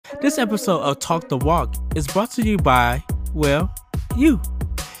This episode of Talk the Walk is brought to you by, well, you.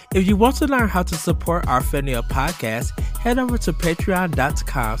 If you want to learn how to support our family of podcasts, head over to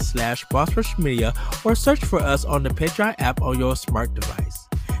patreon.com/bossrushmedia or search for us on the Patreon app on your smart device.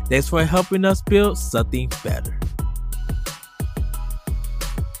 Thanks for helping us build something better.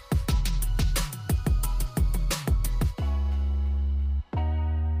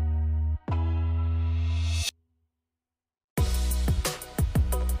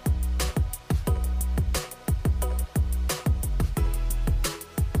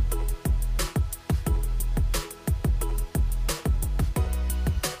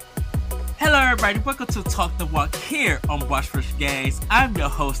 Hello everybody, welcome to Talk the Walk here on Boss Rush Games. I'm your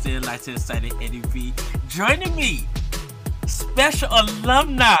host and enlightened excited Eddie V. Joining me, special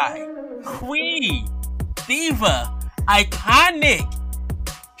alumni, Queen, Diva, Iconic.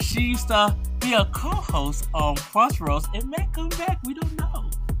 She used to be a co-host on Crossroads and may come back, we don't know.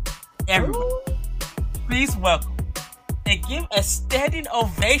 Everyone, please welcome and give a standing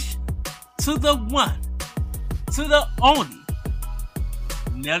ovation to the one, to the only,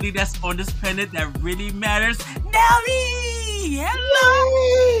 Nelly that's on this planet that really matters. Nelly!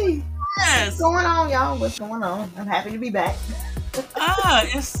 Hello! Yay! Yes! What's going on, y'all? What's going on? I'm happy to be back.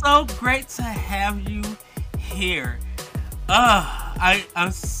 It's so great to have you here.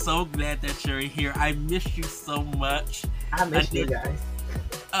 I'm so glad that you're here. I miss you so much. I miss you guys.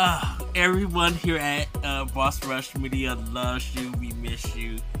 Everyone here at Boss Rush Media loves you. We miss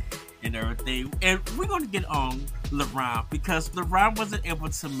you and everything. And we're going to get on LaRon because LaRon wasn't able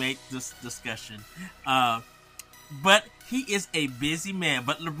to make this discussion. But he is a busy man.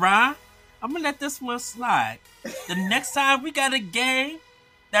 But LaRon, I'm going to let this one slide. The next time we got a game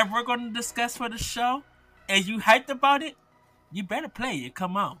that we're going to discuss for the show and you hyped about it, you better play it.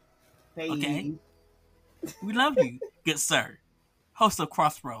 Come on. Hey. Okay? We love you, good sir. Host of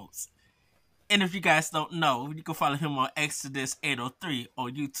Crossroads. And if you guys don't know, you can follow him on Exodus803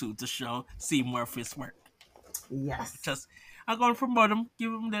 on YouTube to see more of his work. Yes. Just, I'm going to promote him,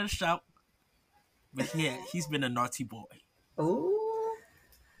 give him a little shout. But yeah, he's been a naughty boy. Ooh.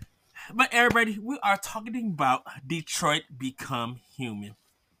 But everybody, we are talking about Detroit Become Human.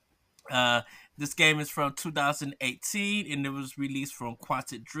 This game is from 2018 and it was released from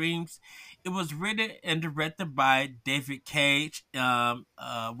Quantic Dreams. It was written and directed by David Cage. Another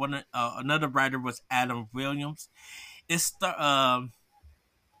writer was Adam Williams. Sorry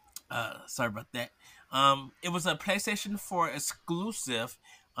about that. It was a PlayStation 4 exclusive,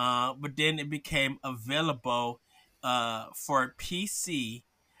 but then it became available for PC.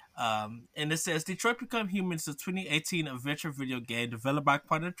 And it says Detroit Become Human is a 2018 adventure video game developed by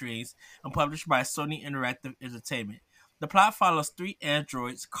Quantic Dreams and published by Sony Interactive Entertainment. The plot follows three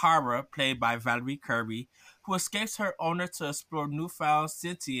androids, Kara, played by Valerie Kirby, who escapes her owner to explore newfound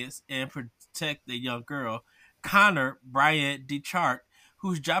sentience and protect the young girl, Connor, Brian Dechart,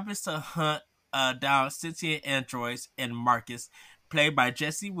 whose job is to hunt down sentient androids, and Marcus, played by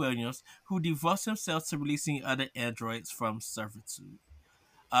Jesse Williams, who devotes himself to releasing other androids from servitude.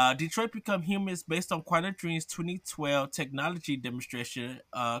 Detroit Become Human is based on Quantic Dream's 2012 technology demonstration,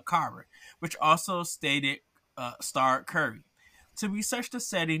 Kara, which also starred Curry. To research the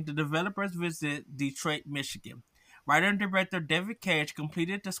setting, the developers visited Detroit, Michigan. Writer and director David Cage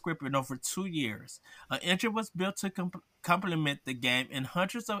completed the script in over 2 years. An engine was built to complement the game, and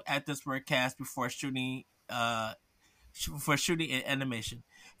hundreds of actors were cast before shooting and animation.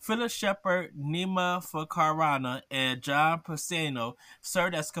 Philip Shepard, Nima Fakarana, and John Pisano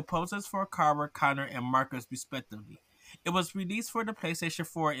served as composers for Kara, Connor, and Marcus, respectively. It was released for the PlayStation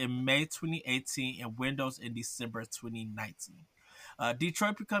 4 in May 2018 and Windows in December 2019.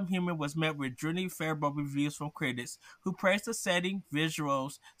 Detroit Become Human was met with generally favorable reviews from critics who praised the setting,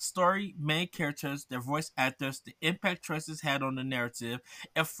 visuals, story, main characters, their voice actors, the impact choices had on the narrative,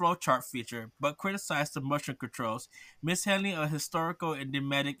 and flowchart feature, but criticized the motion controls, mishandling of historical and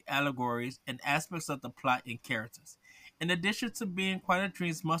thematic allegories, and aspects of the plot and characters. In addition to being Quantic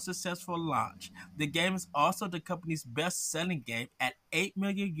Dream's most successful launch, the game is also the company's best-selling game at 8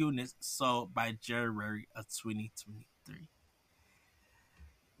 million units sold by January of 2023.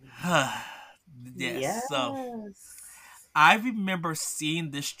 Yes. So I remember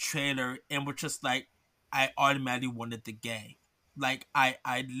seeing this trailer and was just like, I automatically wanted the game. Like I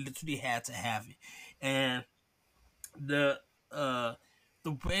literally had to have it. And the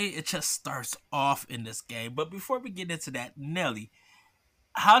way it just starts off in this game. But before we get into that, Nelly,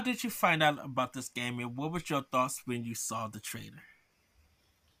 how did you find out about this game and what was your thoughts when you saw the trailer?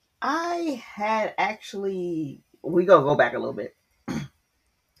 I had actually, we gonna go back a little bit.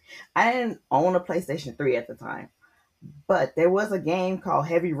 I didn't own a PlayStation 3 at the time. But there was a game called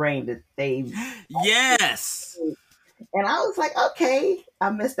Heavy Rain that they, Yes. and I was like, okay, I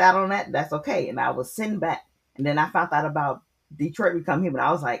missed out on that. That's okay. And I was sitting back, and then I found out about Detroit Become Human.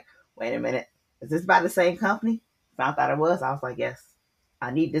 I was like, wait a minute, is this by the same company? Found out it was. I was like, yes,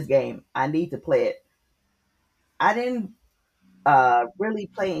 I need this game. I need to play it. I didn't really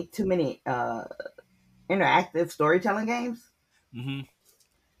play too many interactive storytelling games. Mm-hmm.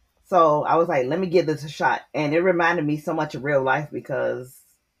 So I was like, let me give this a shot. And it reminded me so much of real life because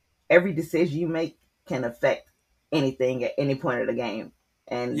every decision you make can affect anything at any point of the game.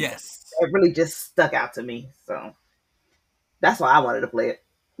 And Yes. it really just stuck out to me. So that's why I wanted to play it.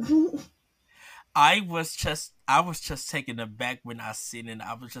 I was just taken aback when I seen it.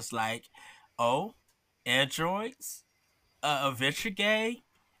 I was just like, oh, androids, adventure game,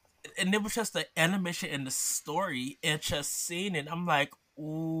 and it was just the animation and the story, and just seeing it, I'm like,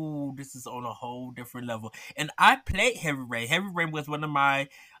 ooh, this is on a whole different level. And I played Heavy Rain. Heavy Rain was one of my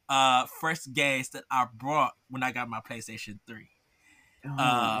first games that I brought when I got my PlayStation 3. Oh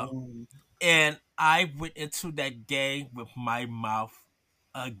Uh, man. and I went into that game with my mouth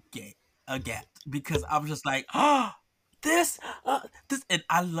agape, agape, because I was just like, oh, this, this, and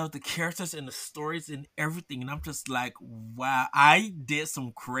I love the characters and the stories and everything, and I'm just like, wow, I did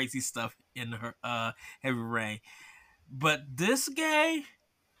some crazy stuff in her Heavy Rain, but this game,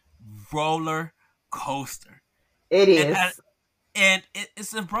 roller coaster, It and I, is. and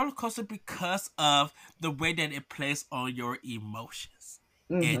it's a roller coaster because of the way that it plays on your emotions,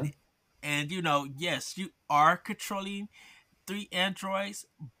 and Mm-hmm. yes, you are controlling three androids,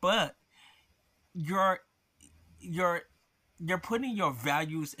 but you're you're you're putting your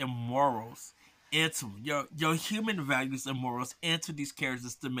values and morals into your human values and morals into these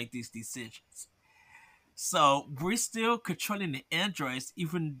characters to make these decisions. So we're still controlling the androids,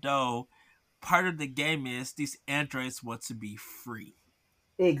 even though part of the game is these androids want to be free.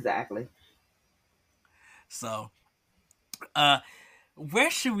 Exactly. So, uh,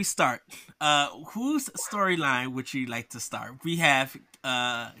 where should we start? Whose storyline would you like to start? We have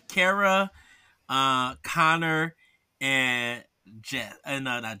Kara, Connor, and Jess. No,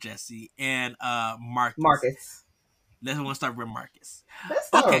 not Jesse, and Marcus. Marcus. Let's want to start with Marcus. Let's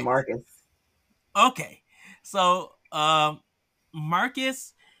start with Okay, Marcus. okay. So,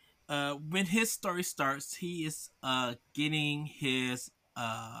 Marcus, when his story starts, he is getting his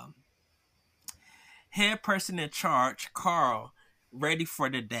head person in charge, Carl, ready for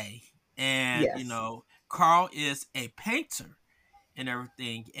the day. And, Yes. Carl is a painter and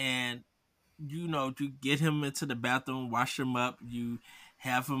everything. And, you get him into the bathroom, wash him up, you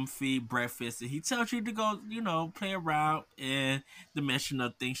have him feed breakfast, and he tells you to go, play around and dimension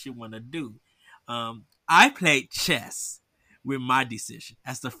of things you want to do. I played chess with my decision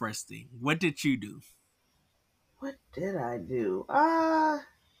as the first thing. What did you do? What did I do?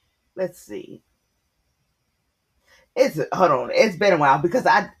 Let's see. It's hold on. It's been a while because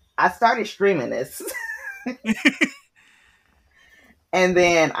I started streaming this and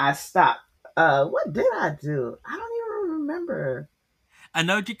then I stopped. What did I do? I don't even remember. I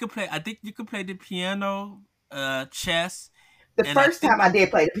know you could play. I think you could play the piano, chess, The and I first think time I did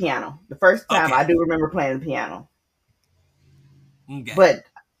play the piano. The first time okay, I do remember playing the piano. okay, But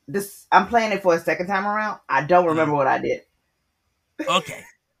this I'm playing it for a second time around. I don't uh, remember what I did. okay.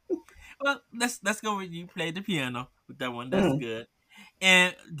 Well, let's go with you play the piano with that one. That's Mm, good.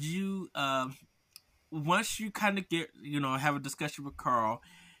 And you once you kind of get have a discussion with Carl,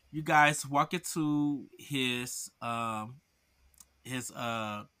 you guys walk into his uh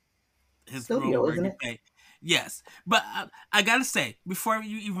his room studio, where isn't you it? play. Yes, but I gotta say, before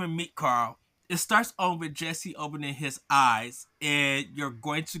you even meet Carl, it starts on with Jesse opening his eyes, and you're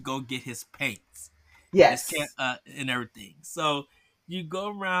going to go get his paints, his can Yes. and everything. So you go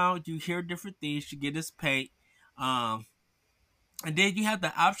around, you hear different things, you get his paint, um, and then you have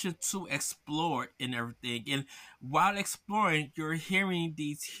the option to explore and everything. And while exploring, you're hearing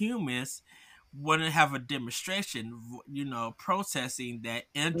these humans want to have a demonstration, protesting that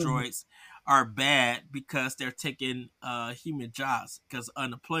Mm, androids are bad because they're taking human jobs because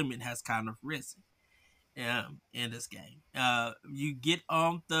unemployment has kind of risen in this game. You get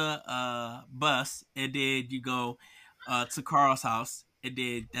on the bus and then you go to Carl's house, and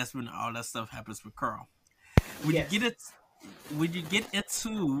then that's when all that stuff happens with Carl. When you get yes. it, when you get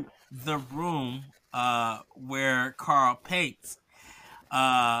into the room where Carl paints,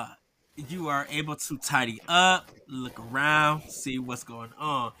 uh, you are able to tidy up, look around, see what's going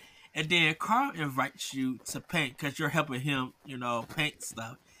on. And then Carl invites you to paint because you're helping him, paint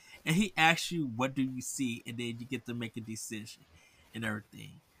stuff. And he asks you, what do you see? And then you get to make a decision and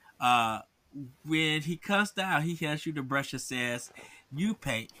everything. Uh, when he comes down, he hands you the brush and says, "You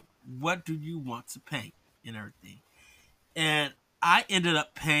paint. What do you want to paint?" and everything. And I ended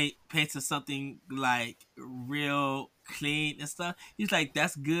up painting something like real clean and stuff. He's like,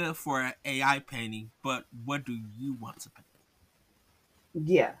 "That's good for AI painting, but what do you want to paint?"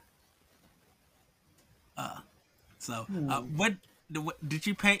 Yeah. Uh, Hmm. what did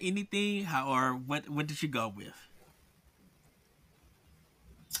you paint anything? How or what did you go with?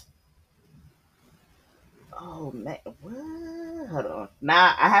 Oh man, what? Hold on.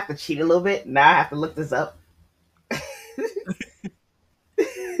 Now I have to cheat a little bit. Now I have to look this up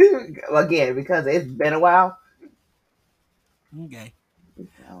again because it's been a while. Okay.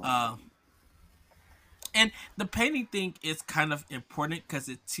 Um, Uh, and the painting thing is kind of important because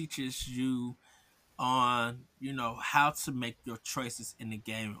it teaches you on how to make your choices in the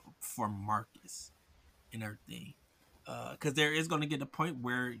game for Marcus and everything. Because there is going to get a point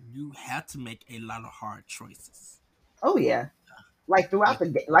where you have to make a lot of hard choices. oh yeah, like throughout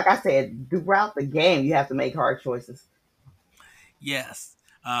With like I said, throughout the game, you have to make hard choices. yes,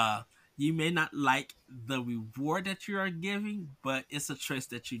 you may not like the reward that you are giving, but it's a choice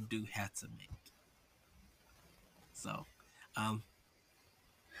that you do have to make. So, um,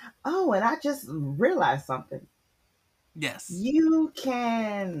 Oh, and I just realized something. yes, You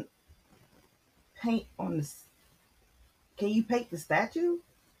can paint on this. Can you paint the statue?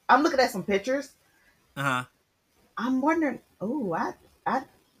 I'm looking at some pictures. uh huh, I'm wondering. Oh, I,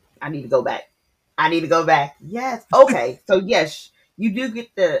 I need to go back. I need to go back. Yes. Okay. So yes, you do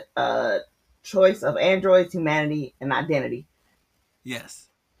get the choice of androids, humanity, and identity. yes.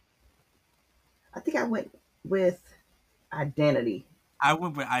 I think I went with identity. I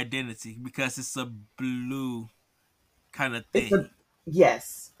went with identity because it's a blue kind of It's a thing.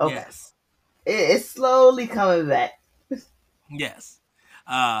 yes. Okay. Yes, It's slowly coming back. yes.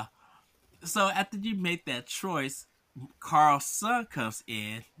 Uh, so after you make that choice, Carl's son comes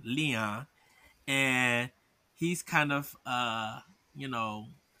in, Leon, and he's kind of you know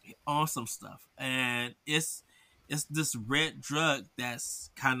on some stuff, and it's this red drug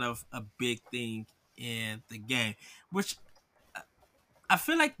that's kind of a big thing in the game, which I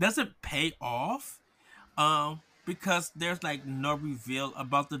feel like doesn't pay off because there's like no reveal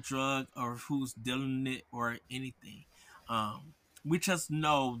about the drug or who's dealing it or anything. um we just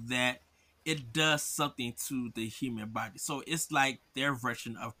know that it does something to the human body, so it's like their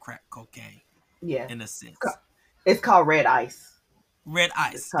version of crack cocaine Yeah. in a It's called, sense. it's called red ice. Red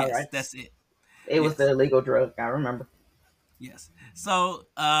It's ice, called yes, right. that's it. It was the Yes, illegal drug. I remember. yes. So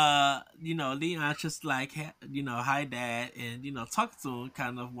Leon just like hi dad, and talk to him,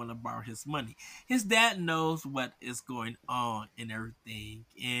 kind of want to borrow his money. His dad knows what is going on and everything,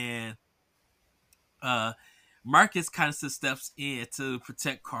 and uh Marcus kind of steps in to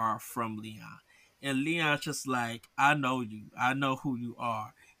protect Carl from Leon. And Leon's just like, I know you. I know who you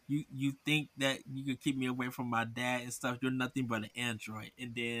are. You think that you can keep me away from my dad and stuff. You're nothing but an android.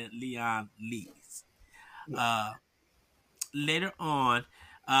 And then Leon leaves. Yeah. Uh Later on,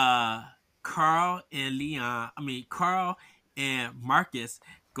 uh Carl and Marcus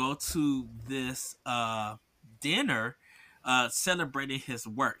go to this dinner celebrating his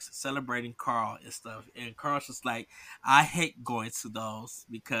works, celebrating Carl and stuff. And Carl's just like, I hate going to those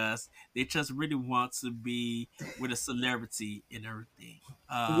because they just really want to be with a celebrity and everything.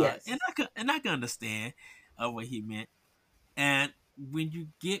 And Yes. I can understand what he meant. And when you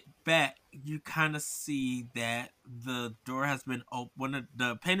get back, you kind of see that the door has been open. One of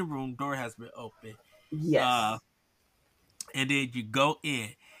the painting room door has been open. Uh, Yes. and then you go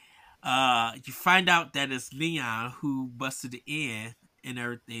in. You find out that it's Leon who busted it in and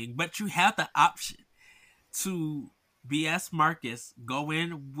everything. But you have the option to be as Marcus, go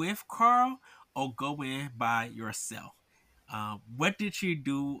in with Carl, or go in by yourself. What did you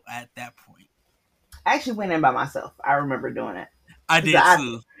do at that point? I actually went in by myself. I remember doing it I because did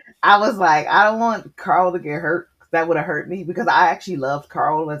too. I was like, I don't want Carl to get hurt. That would have hurt me because I actually loved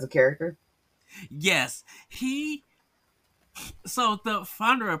Carl as a character. Yes, he. So the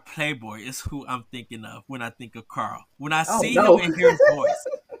founder of Playboy is who I'm thinking of when I think of Carl. When I Oh see him no. and hear his voice,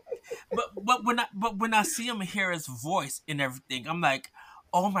 but when I see him and hear his voice and everything, I'm like,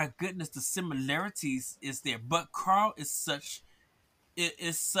 oh my goodness, the similarities is there. But Carl is such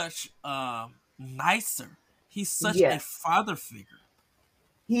nicer. He's such a Yes. father figure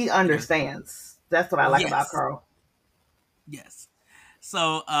He and everything. understands. That's what I like about Yes, Carl. yes.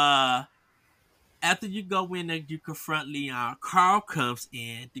 So after you go in and you confront Leon, Carl comes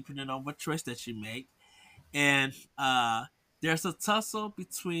in, depending on what choice that you make, and there's a tussle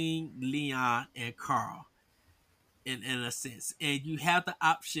between Leon and Carl. in a sense, and you have the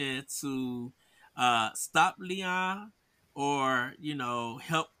option to stop Leon, or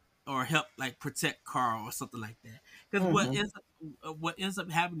help like protect Carl or something like that. Because Mm-hmm. what ends up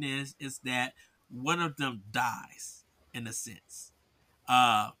happening is that one of them dies in a sense.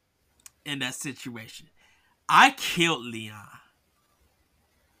 Uh, in that situation, I killed Leon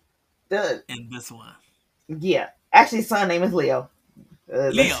The in this one. Yeah, actually, his son name is Leo.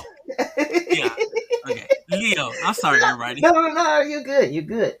 Leo, yeah, okay, Leo. I'm sorry, everybody. No, no, no, you're good. You're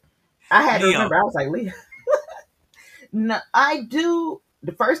good. I had to Leo, remember. I was like, Leo. No, I do.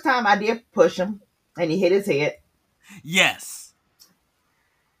 The first time I did push him, and he hit his head. yes,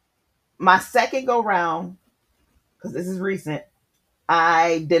 My second go round, because this is recent,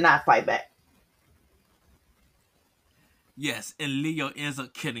 I did not fight back. yes, and Leo ends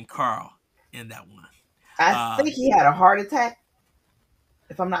up killing Carl in that one. I Uh, think he had a heart attack.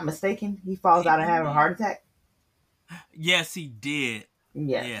 If I'm not mistaken, he falls out and having a heart attack. yes, he did.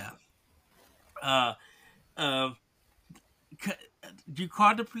 Yes. Yeah. Uh, uh, you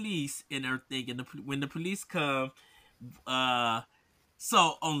call the police and everything, and when the police come, uh,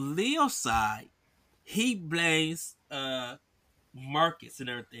 so on Leo's side, he blames Marcus and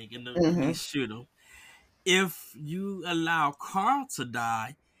everything, and the Mm-hmm. police shoot him. If you allow Carl to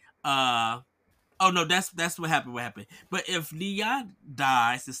die, uh, oh no, that's what happened. What happened? But if Leon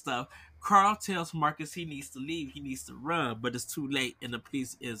dies and stuff, Carl tells Marcus he needs to leave. He needs to run, but it's too late, and the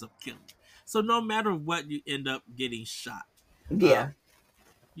police ends up killing him. So no matter what, you end up getting shot. Uh, Yeah.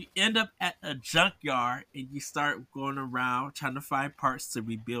 you end up at a junkyard and you start going around trying to find parts to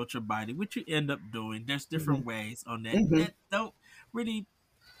rebuild your body, which you end up doing. There's Mm-hmm. different ways on that Mm-hmm. that don't really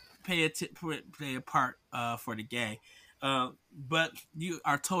play a part for the game. But you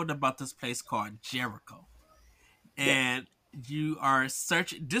are told about this place called Jericho, Yes. and you are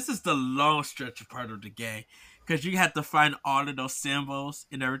searching. This is the long stretch part of the game because you have to find all of those symbols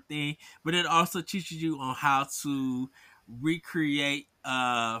and everything. But it also teaches you on how to recreate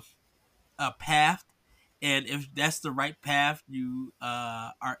a path, and if that's the right path, you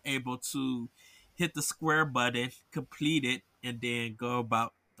are able to hit the square button, complete it, and then go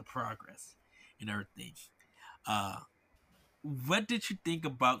about the progress and everything. Uh, what did you think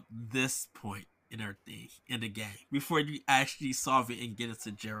about this point and everything in the game before you actually solve it and get it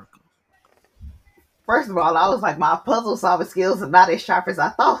to Jericho? First of all, I was like, my puzzle solving skills are not as sharp as I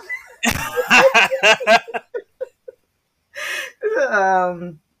thought.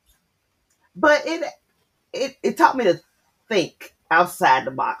 um, but it taught me to think outside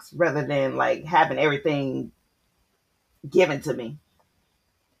the box rather than like having everything given to me.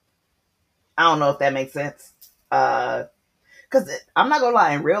 I don't know if that makes sense. Because I'm not gonna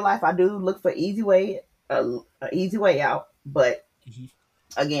lie, in real life, I do look for a easy way out. But Mhm.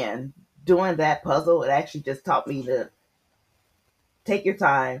 again, doing that puzzle, it actually just taught me to take your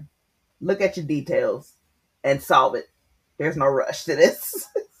time, look at your details, and solve it. There's no rush to this.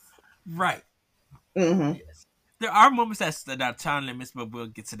 Right. hmm Yes. There are moments that are time limits, but we'll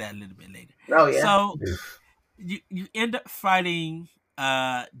get to that a little bit later. Oh yeah. So you end up fighting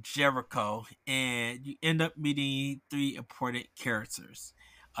Jericho, and you end up meeting three important characters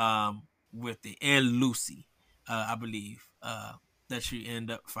with it, and Lucy, I believe, that you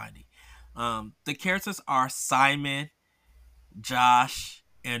end up fighting. The characters are Simon, Josh,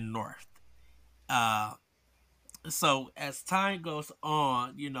 and North. Uh, so as time goes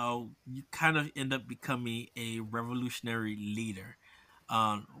on, you kind of end up becoming a revolutionary leader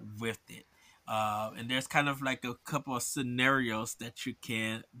um, with it. And there's kind of like a couple of scenarios that you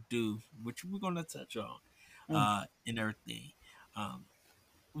can do, which we're going to touch on Mm. in everything. Um,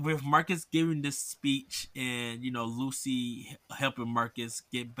 with Marcus giving this speech and, Lucy helping Marcus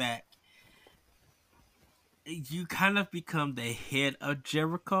get back, you kind of become the head of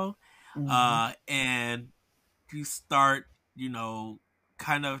Jericho. hmm And you start,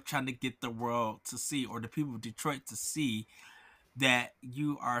 kind of trying to get the world to see, or the people of Detroit to see, that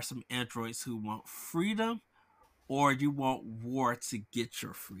you are some androids who want freedom, or you want war to get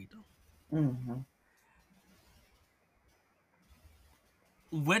your freedom. hmm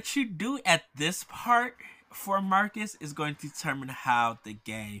What you do at this part for Marcus is going to determine how the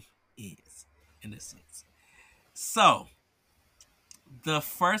game is, in a sense. So, the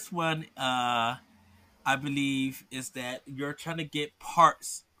first one, I believe, is that you're trying to get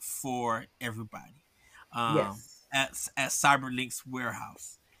parts for everybody Yes. at Cyberlink's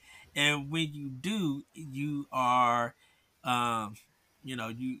warehouse. And when you do, you are, um,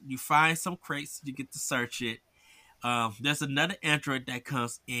 you find some crates, you get to search it. There's another android that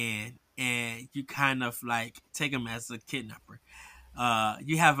comes in, and you kind of like take him as a kidnapper.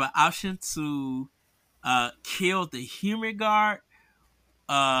 You have an option to kill the human guard,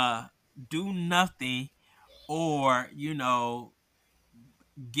 uh, do nothing, or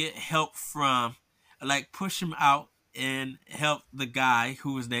get help from, like, push him out and help the guy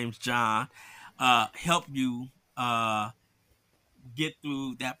whose name's John, help you get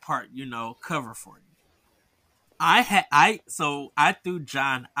through that part, cover for you. I threw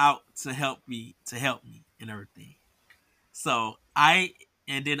John out to help me and everything. So I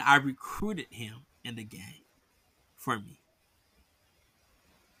recruited him in the game for me.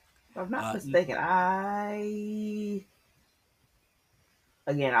 If I'm not Uh, mistaken, I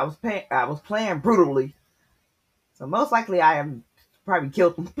was playing brutally, so most likely I am probably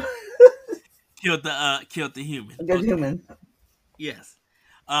killed them. killed the human. Good Okay. human. Yes.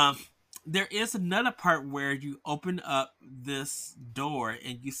 Um, there is another part where you open up this door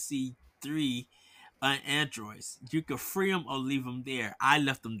and you see three androids. You can free them or leave them there. I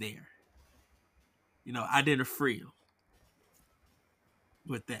left them there. I didn't free them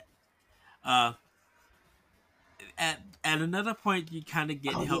with that. Uh, at another point, you kind of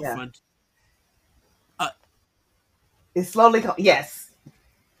get Oh help yeah, from. Uh, it's slowly. Yes,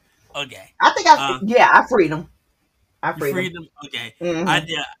 okay. I think Uh, I freed him. I you freed him. freed them. Okay. I Hmm.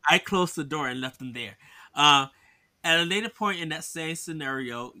 did. I closed the door and left them there. Uh, at a later point in that same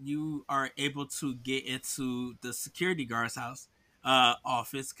scenario, you are able to get into the security guard's house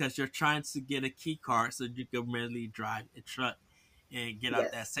office because you're trying to get a key card so you can manually drive a truck and get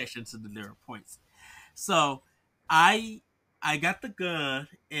out that Yes, section to deliver points. So I I got the gun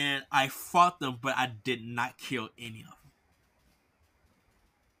and I fought them, but I did not kill any of them.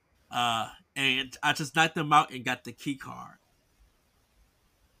 And I just knocked them out and got the key card.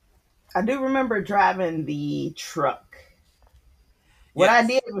 I do remember driving the truck. What I Yes.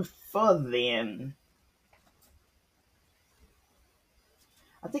 did before then,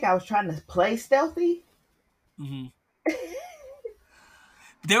 I think I was trying to play stealthy. Hmm.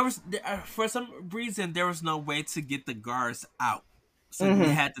 For some reason there was no way to get the guards out, so you Hmm.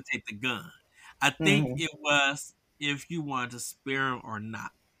 had to take the gun. I think Hmm. it was if you wanted to spare them or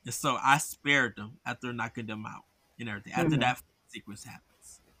not, and so I spared them after knocking them out and everything. After Hmm. that sequence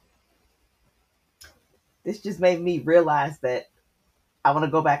happens. This just made me realize that I want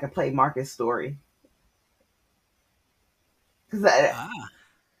to go back and play Marcus' story. Because Ah,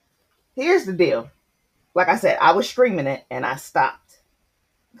 here's the deal. Like I said, I was streaming it and I stopped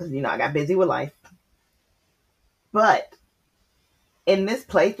because I got busy with life. But in this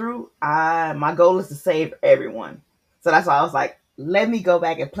playthrough, I my goal is to save everyone. So that's why I was like, let me go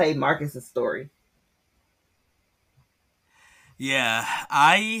back and play Marcus's story. yeah.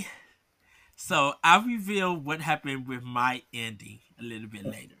 I'll reveal what happened with my ending a little bit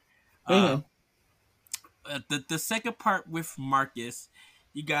later. Uh, Hmm. the second part with Marcus,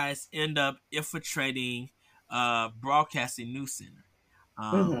 you guys end up infiltrating broadcasting news center.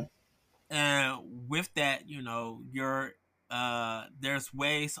 Um, Hmm. and with that, you're there's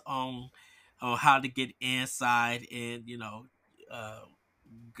ways on how to get inside, and uh,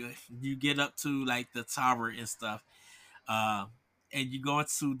 you get up to like the tower and stuff. Uh, and you go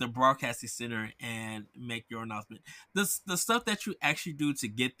into the broadcasting center and make your announcement. The stuff that you actually do to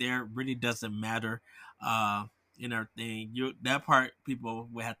get there really doesn't matter. And everything, that part people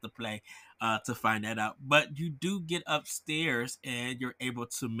will have to play to find that out. But you do get upstairs and you're able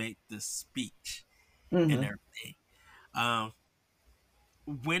to make the speech and Hmm. everything. Um,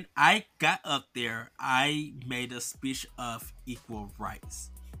 when I got up there, I made a speech of equal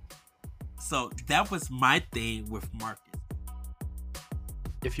rights. So that was my thing with Marcus.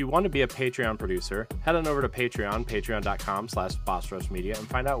 If you want to be a Patreon producer, head on over to Patreon, patreon.com/bossrushmedia, and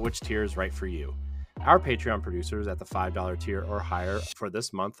find out which tier is right for you. Our Patreon producers at the $5 tier or higher for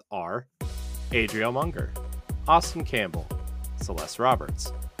this month are Adriel Munger, Austin Campbell, Celeste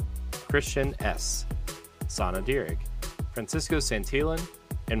Roberts, Christian S., Sana Dierig, Francisco Santillan,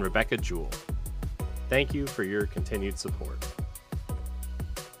 and Rebecca Jewell. Thank you for your continued support.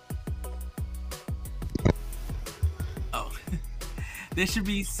 Oh, this should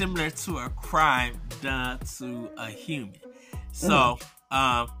be similar to a crime done to a human. Hmm. So,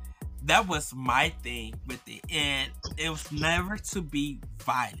 um, that was my thing with it, and it was never to be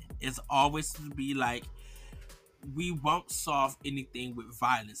violent. It's always to be like, we won't solve anything with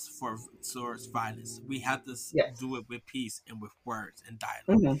violence for towards violence. We have to Yes. do it with peace and with words and dialogue,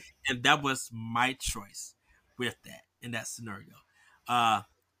 Hmm. and that was my choice with that in that scenario. Uh,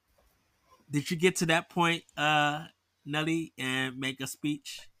 did you get to that point, Nelly, and make a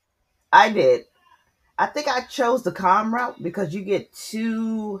speech? I did. I think I chose the calm route because you get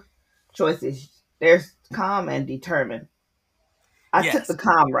two choices. There's calm and determined. I took the Yes.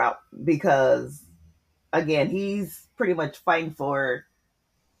 calm route because again, he's pretty much fighting for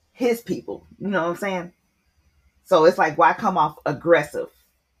his people. You know what I'm saying? So it's like, why come off aggressive?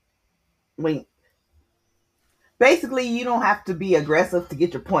 When basically you don't have to be aggressive to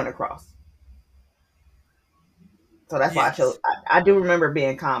get your point across. So that's why I chose. Yes. I do remember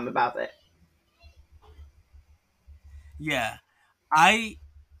being calm about that. Yeah. I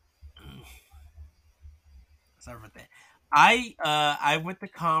sorry about that. I went the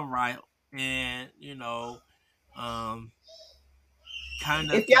calm route, and um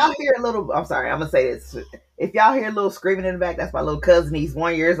kind of If y'all hear a little, I'm sorry, I'm gonna say this. If y'all hear a little screaming in the back, that's my little cousin. He's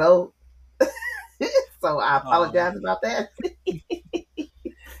 1 year old, so I uh, apologize about that.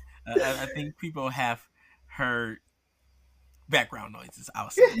 I think people have heard background noises. I'll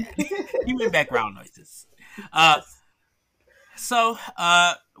say that. Human background noises. Uh, Yes. so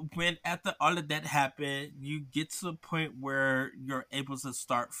when after all of that happened, you get to the point where you're able to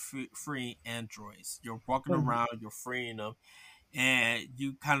start freeing androids. You're walking Mhm. around, you're freeing them, and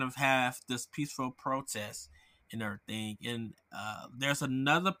you kind of have this peaceful protest and everything. And there's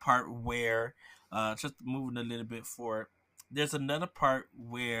another part where, just moving a little bit forward, there's another part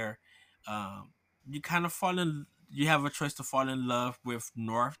where you kind of fall in. You have a choice to fall in love with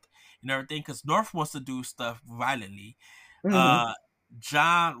North and everything because North wants to do stuff violently. Mhm. Uh,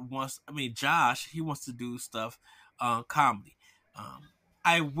 Josh, he wants to do stuff calmly. Um,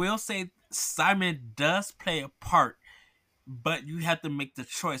 I will say Simon does play a part, but you have to make the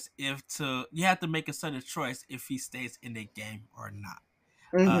choice if to you have to make a certain choice if he stays in the game or not.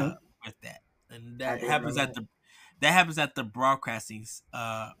 Uh, Mhm. with that, and I do remember that happens at the broadcasting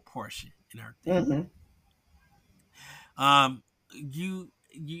portion and that. everything. Mhm.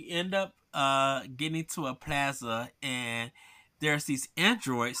 You end up getting to a plaza, and there's these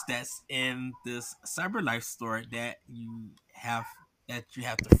androids that's in this CyberLife store that you have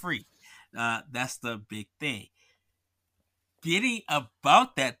to free. That's the big thing. Getting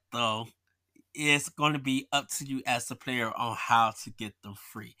about that though is going to be up to you as a player on how to get them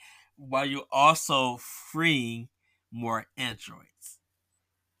free, while you're also freeing more androids.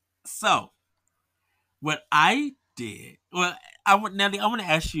 So what I did, well, Nelly, I want to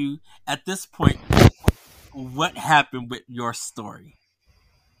ask you at this point, what happened with your story?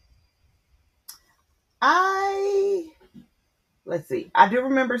 I let's see. I do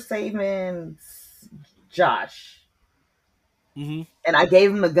remember saving Josh, Hmm. and I gave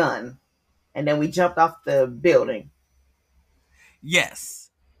him the gun, and then we jumped off the building.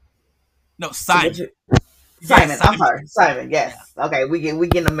 Yes. No, So what Simon. you, Yes, Simon? I'm Simon. sorry, Simon. Yeah. Yes. Okay, we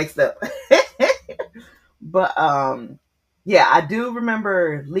getting them mixed up. But yeah, I do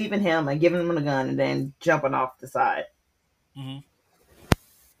remember leaving him and giving him the gun, and then jumping off the side. Hmm.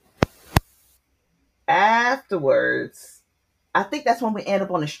 Afterwards, I think that's when we end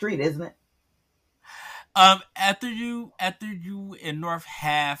up on the street, isn't it? After you and North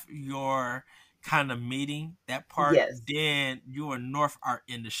have your kind of meeting that part, Yes. then you and North are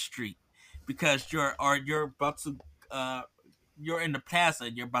in the street because you're about to uh you're in the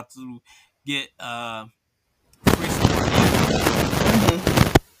plaza. You're about to get free some more androids. Hmm.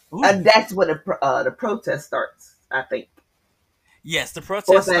 And Ooh. that's when the protest starts, I think. Yes, the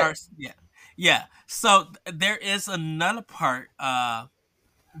Or is protest that? starts. Yeah, yeah. So there is another part.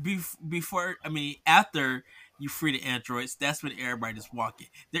 Before, I mean, after you free the androids, that's when everybody's walking.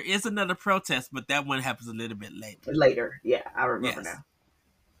 There is another protest, but that one happens a little bit later. Later. Yeah, I remember Yes. now.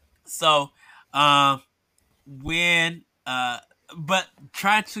 So, um, when but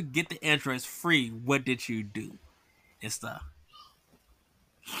trying to get the androids free, what did you do and stuff?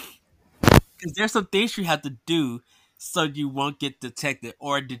 Because there's some things you have to do so you won't get detected,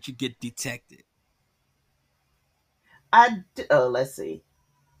 or did you get detected? Let's see.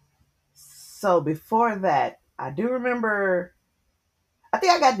 So before that, I do remember. I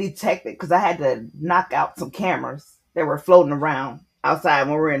think I got detected because I had to knock out some cameras that were floating around outside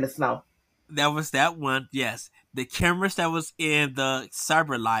when we were in the snow. That was that one. Yes, the cameras that was in the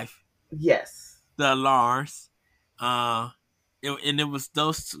cyber life, Yes. the alarms, uh, and it was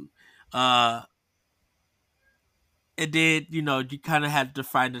those two. Uh, and then you kind of had to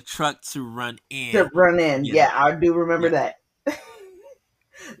find a truck to run To in run to in. get Yeah, them. I do remember Yeah, that.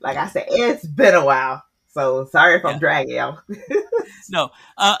 Like I said, it's been a while. So sorry if I'm yeah. dragging y'all. No,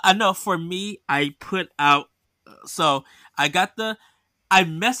 I know. For me, I put out. So I got the. I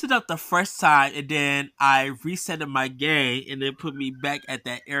messed it up the first time, and then I reset my game, and then put me back at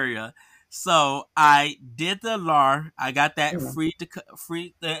that area. So I did the alarm. I got that Mm-hmm. free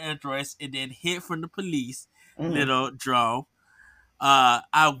the androids, and then hid from the police Mm-hmm. little drone.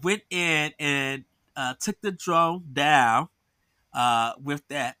 I went in and took the drone down. With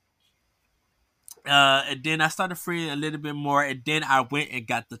that, And then I started freeing a little bit more, and then I went and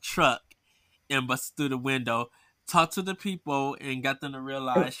got the truck and busted through the window, talked to the people, and got them to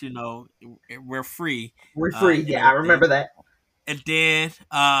realize, we're free, We're free. and Yeah, I everything. remember that. And then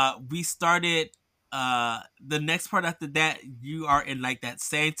we started. The next part after that, you are in like that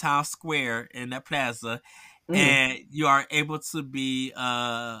same town square in that plaza, Mm. and you are able to be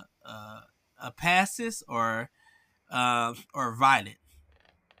a passes or violent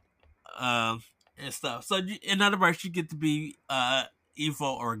and stuff. So in other words, you get to be evil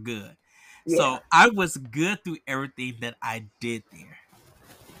or good. Yeah. So I was good through everything that I did there.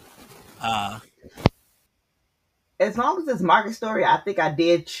 Uh, As long as it's Market Story, I think I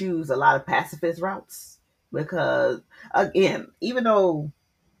did choose a lot of pacifist routes because, again, even though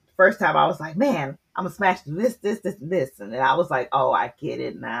first time I was like, man, I'm gonna smash this, and then I was like, oh, I get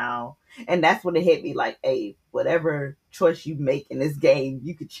it now, and that's when it hit me like, hey, whatever choice you make in this game,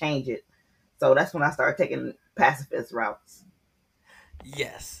 you could change it. So that's when I started taking pacifist routes.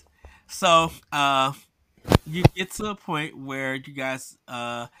 yes. So you get to a point where you guys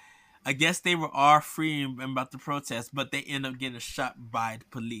I guess they were all free and about to protest, but they end up getting shot by the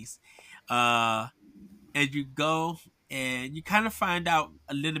police. Uh, and you go and you kind of find out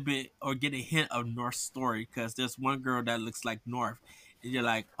a little bit or get a hint of North's story because there's one girl that looks like North, and you're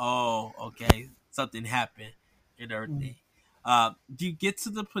like, oh, okay, something happened and everything. You get to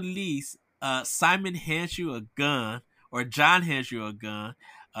the police. Simon hands you a gun, or John hands you a gun,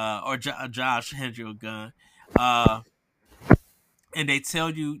 or Josh hands you a gun. Uh, and they tell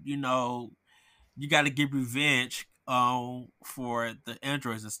you, you got to get revenge for the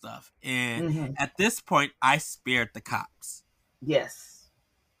androids and stuff. And Mm-hmm. at this point, I spared the cops. Yes,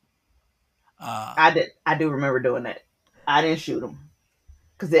 Uh, I did. I do remember doing that. I didn't shoot them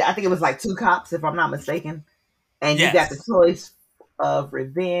because I think it was like two cops, if I'm not mistaken, and you got the yes, choice of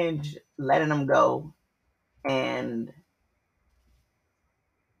revenge, letting them go, and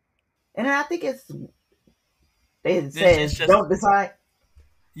and I think it it's says just don't decide.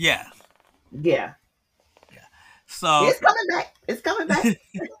 yeah, Yeah, yeah. So it's coming back. It's coming back.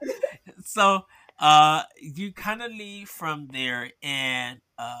 so you kind of leave from there, and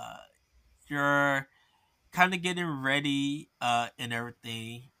you're kind of getting ready and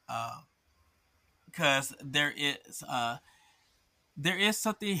everything because there is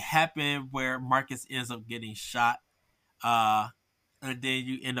something happen where Marcus ends up getting shot. Uh, and then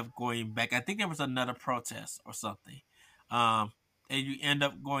you end up going back. I think there was another protest or something. Um, and you end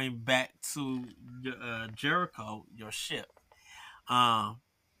up going back to Jericho, your ship. Um,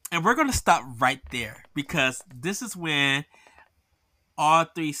 and we're gonna stop right there because this is when all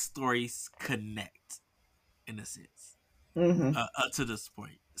three stories connect in a sense Mm-hmm. up to this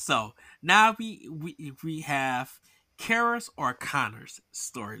point. So now we have Kara's or Connor's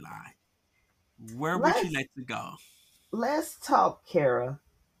storyline. Where would you Let's like to go? let's talk, Kara.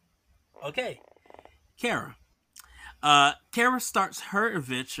 Okay, Kara. Kara starts her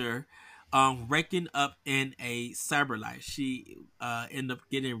adventure waking up in a cyberlife. She ended up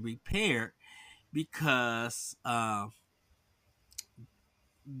getting repaired because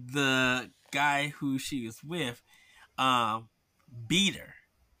the guy who she was with um, beat her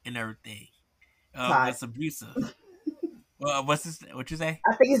and everything. Todd. Was abusive. What you say?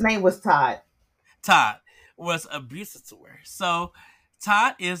 I think his name was Todd. Todd was abusive to her. So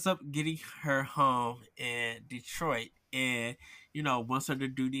Todd ends up getting her home in Detroit and wants her to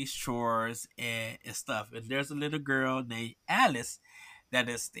do these chores and stuff. And there's a little girl named Alice that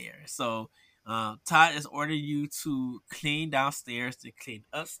is there. So Todd is ordering you to clean downstairs to clean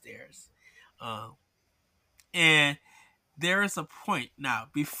upstairs. Um, and there is a point now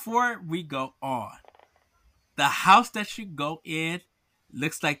before we go on. The house that you go in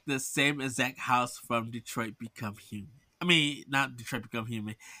looks like the same exact house from Detroit Become Human. I mean, not Detroit Become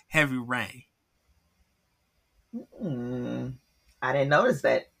Human. Heavy Rain. Hmm. I didn't notice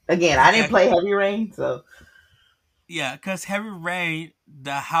that. Again, I Yeah, didn't play Heavy Rain, so yeah. Because Heavy Rain,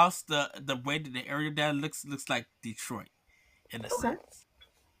 the house, the way that the area there looks like Detroit in a okay. sense.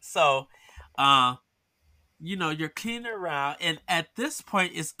 So, uh, you're cleaning around, and at this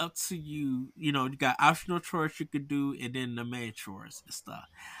point, it's up to you. You got optional chores you could do, and then the main chores and stuff.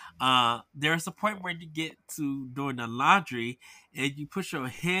 There's a point where you get to doing the laundry, and you push your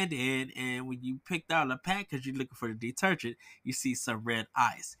hand in, and when you picked out a pack because you're looking for the detergent, you see some red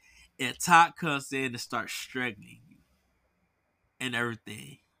ice, and Todd comes in and starts strangling you and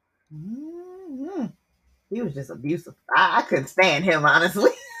everything. Hmm. He was just abusive. I couldn't stand him,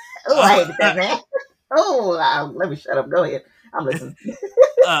 honestly. Oh, I hated that man. Oh, let me shut up. Go ahead. I'm listening.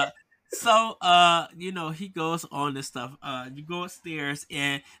 uh, So, he goes on this stuff. You go upstairs,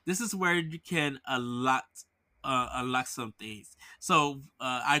 and this is where you can unlock some things. So,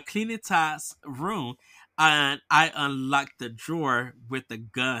 I cleaned Todd's room, and I unlocked the drawer with the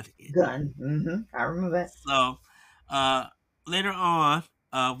gun in it. Gun. I remember that. So, uh, later on,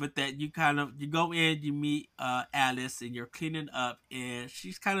 with that, you go in, you meet Alice, and you're cleaning up, and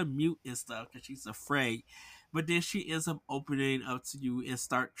she's kind of mute and stuff because she's afraid. But then she ends up opening up to you and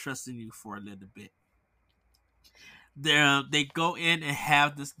start trusting you for a little bit. They go in and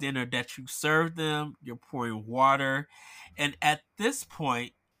have this dinner that you serve them. You're pouring water, and at this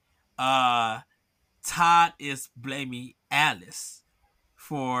point, uh, Todd is blaming Alice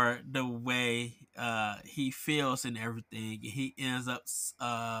for the way he feels and everything. He ends up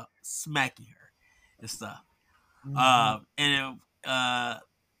smacking her and stuff. Hmm. And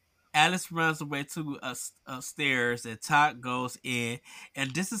Alice runs away to upstairs, and Todd goes in.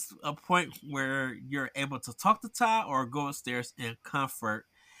 And this is a point where you're able to talk to Todd or go upstairs and comfort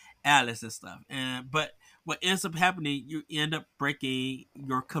Alice and stuff. And but what ends up happening, you end up breaking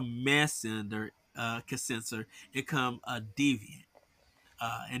your command center consensor, become a deviant.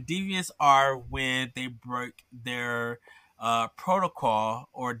 And deviants are when they break their protocol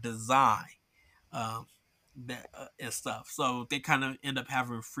or design, um, and stuff. So they kind of end up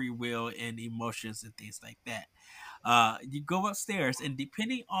having free will and emotions and things like that. You go upstairs, and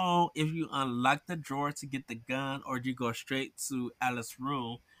depending on if you unlock the drawer to get the gun or you go straight to Alice's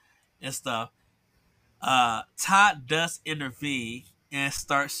room and stuff, Todd does intervene and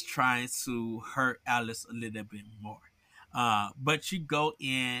starts trying to hurt Alice a little bit more. But you go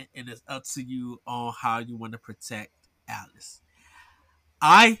in, and it's up to you on how you want to protect Alice.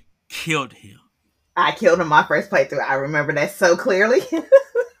 I killed him. I killed him my first playthrough. I remember that so clearly.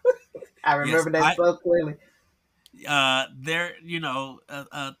 I Yes, remember that I so clearly. there.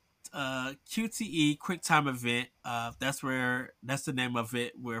 QTE, quick time event. That's the name of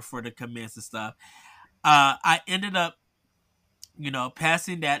it. Where for the commands and stuff. I ended up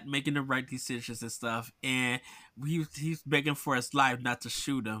passing that, making the right decisions and stuff. And he's begging for his life not to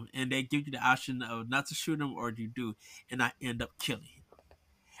shoot him, and they give you the option of not to shoot him or you do, and I end up killing him.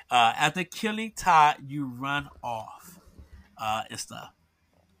 After killing Todd, you run off and stuff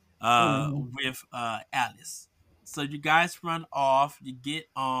Hmm. with Alice. So you guys run off. You get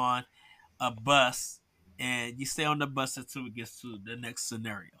on a bus, and you stay on the bus until it gets to the next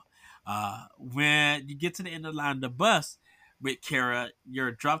scenario. When you get to the end of the line of the bus with Kara,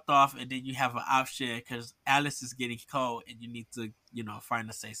 you're dropped off, and then you have an option because Alice is getting cold, and you need to, find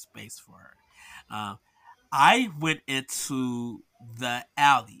a safe space for her. Um, I went into the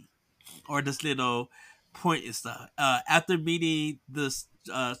alley or this little point and stuff. After meeting this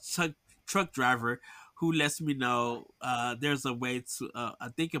truck driver who lets me know there's a way to, I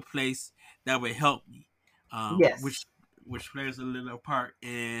think, a place that would help me, Yes. which plays a little part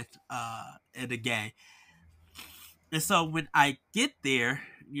in the game. And so when I get there,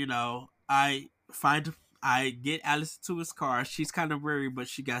 I get Alice to his car. She's kind of worried, but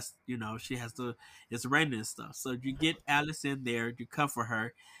she has to. It's raining and stuff. So you get Alice in there, you comfort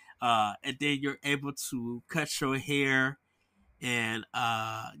her, and then you're able to cut your hair and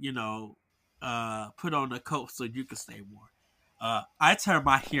put on a coat so you can stay warm. I turned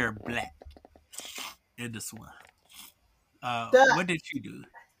my hair black in this one. The What did you do?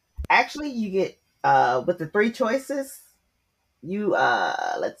 Actually, you get with the three choices. You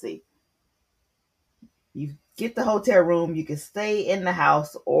let's see. You get the hotel room. You can stay in the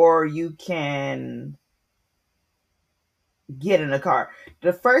house, or you can get in a car.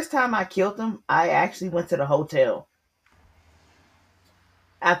 The first time I killed him, I actually went to the hotel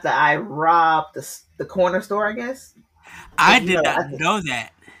after I robbed the corner store, I guess. I Because did not at the, know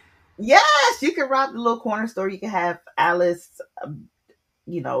that. yes, you can rob the little corner store. You can have Alice,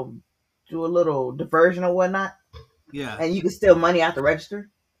 you know, do a little diversion or whatnot, Yeah. and you can steal money out the register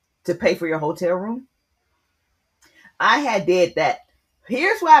to pay for your hotel room. I had did that.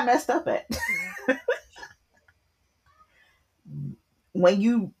 Here's where I messed up at. When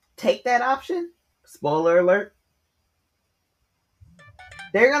you take that option, spoiler alert,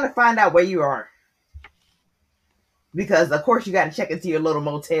 they're gonna find out where you are because of course you got to check into your little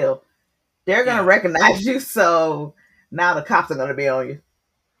motel. They're gonna Yeah. recognize you, so now the cops are gonna be on you.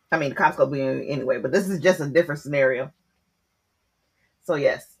 I mean, the cops gonna be on you anyway, but this is just a different scenario. So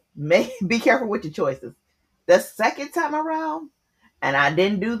yes, be careful with your choices. The second time around, and I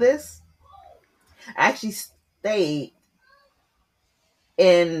didn't do this. I actually stayed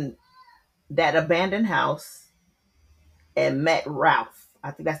in that abandoned house and met Ralph.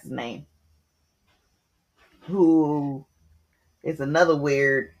 I think that's his name. Who is another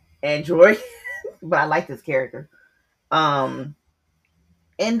weird. android, but I like this character. Um,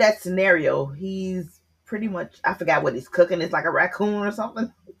 in that scenario, he's pretty much, I forgot what he's cooking. It's like a raccoon or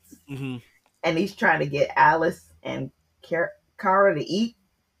something, Mm-hmm. and he's trying to get Alice and Kara to eat.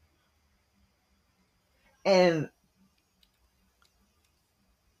 And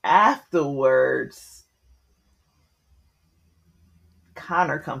afterwards,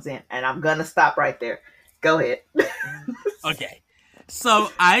 Connor comes in, and I'm gonna stop right there. Go ahead. Okay. So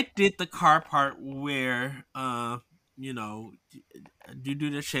I did the car part where, you know, you do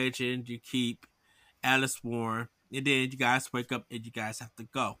the changing, you keep Alice warm, and then you guys wake up and you guys have to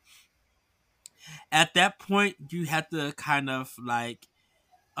go. At that point, you have to kind of like,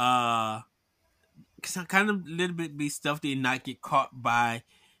 uh, kind of a little bit be stealthy and not get caught by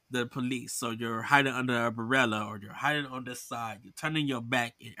the police. So you're hiding under a umbrella or you're hiding on this side. You're turning your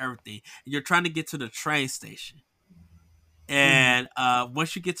back and everything. And you're trying to get to the train station. Mhm. And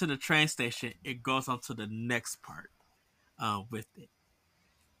once you get to the train station, it goes on to the next part with it.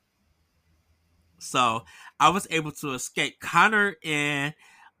 So I was able to escape. Connor and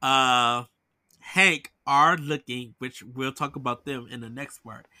uh, Hank are looking, which we'll talk about them in the next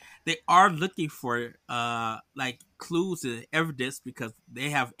part. They are looking for like clues and evidence because they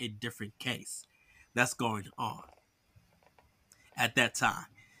have a different case that's going on at that time.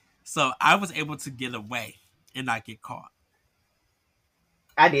 So I was able to get away and not get caught.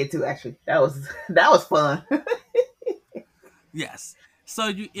 I did too, actually. That was fun. Yes. So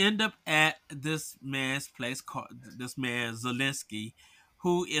you end up at this man's place called this man Zelensky,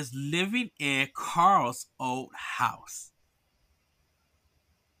 who is living in Carl's old house.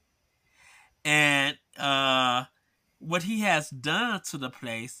 And what he has done to the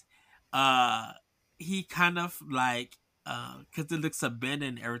place, uh he kind of like because it looks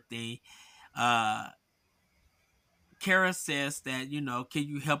abandoned and everything, uh Kara says that, can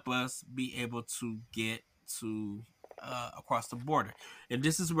you help us be able to get to across the border? And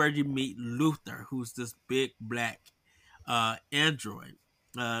this is where you meet Luther, who's this big black android,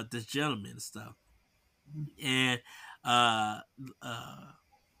 this gentleman and stuff. And uh uh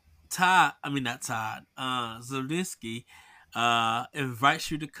Todd, I mean not Todd, Zelensky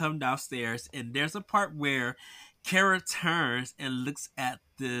invites you to come downstairs, and there's a part where Kara turns and looks at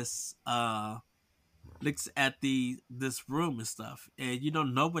this room and stuff, and you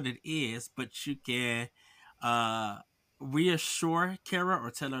don't know what it is, but you can uh reassure Kara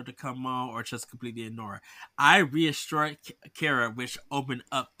or tell her to come on or just completely ignore her. I reassured Kara, which opened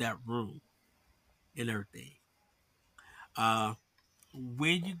up that room and everything. Uh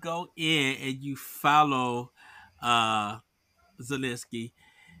when you go in and you follow uh Zelensky,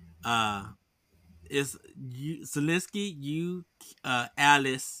 uh is you Zelensky, you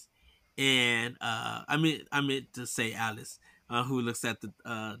Alice, and I meant to say Alice, who looks at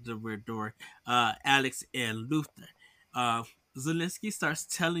the weird door. Alex and Luther. Uh Zelensky starts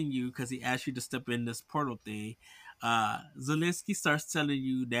telling you, because he asked you to step in this portal thing. Zelensky starts telling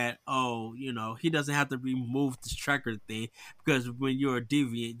you that, oh, he doesn't have to remove this tracker thing because when you're a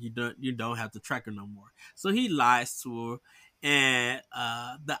deviant, you don't have the tracker no more. So he lies to her, and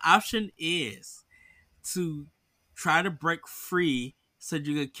the option is to try to break free so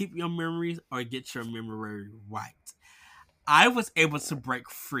you can keep your memories or get your memory wiped. I was able to break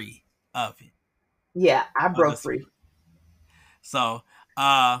free of it. Yeah, I Of broke this. free. So,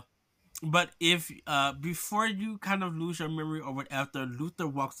 uh, but if before you kind of lose your memory or whatever, Luther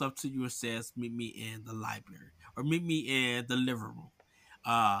walks up to you and says, "Meet me in the library or meet me in the living room."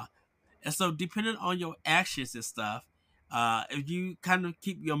 Uh, And so, depending on your actions and stuff, if you kind of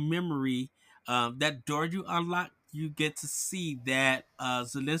keep your memory, that door you unlock, you get to see that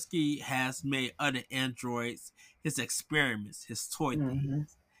Zelensky has made other androids his experiments, his toy Hmm.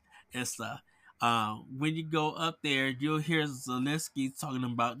 things and stuff. When you go up there, you'll hear Zelensky talking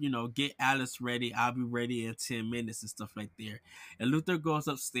about, get Alice ready. I'll be ready in 10 minutes and stuff like there. And Luther goes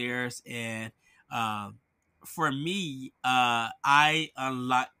upstairs, and um, for me, I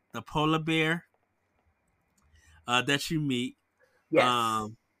unlock the polar bear that you meet. Yes.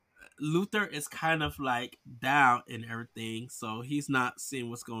 Um, Luther is kind of like down and everything, so he's not seeing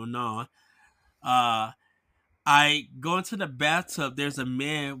what's going on. Uh, I go into the bathtub. There's a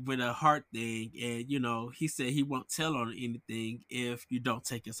man with a heart thing, and he said he won't tell on anything if you don't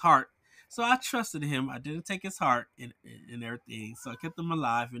take his heart. So I trusted him. I didn't take his heart and everything. So I kept him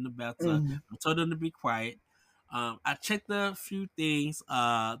alive in the bathtub. Hmm. I told him to be quiet. I checked a few things.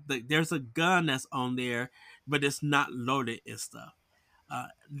 There's a gun that's on there, but it's not loaded and stuff.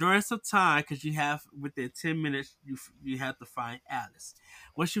 During some time, because you have within 10 minutes, you have to find Alice.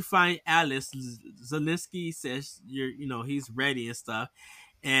 Once you find Alice, Zelensky says he's ready and stuff,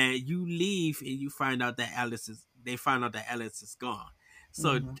 and you leave and you find out that they find out that Alice is gone.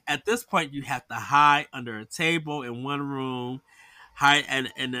 So Hmm. at this point, you have to hide under a table in one room, hide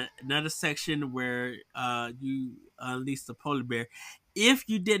in another section where you unleash the polar bear. If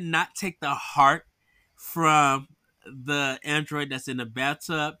you did not take the heart from the android that's in the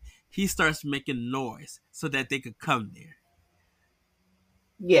bathtub, he starts making noise so that they could come there.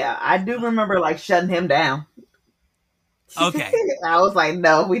 Yeah, I do remember like shutting him down. Okay. I was like,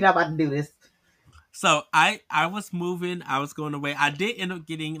 no, we're not about to do this. So I was moving, I was going away. I did end up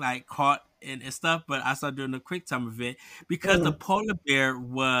getting like caught and stuff, but I started doing a quick time event because Mm. the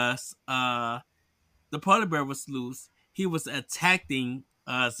polar bear was loose. He was attacking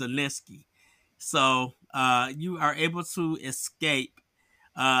Zelensky. So you are able to escape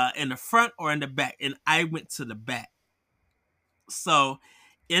in the front or in the back, and I went to the back. So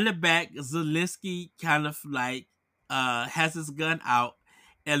in the back, Zelensky kind of like has his gun out,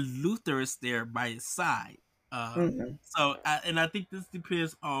 and Luther is there by his side. Hmm. And I think this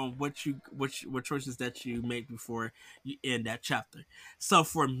depends on what choices that you make before you end that chapter. So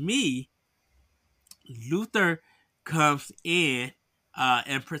for me, Luther comes in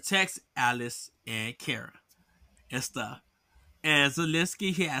and protects Alice and Kara and stuff. And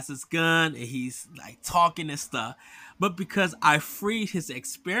Zelensky, he has his gun and he's like talking and stuff. But because I freed his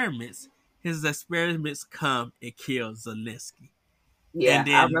experiments come and kill Zelensky. And Yeah,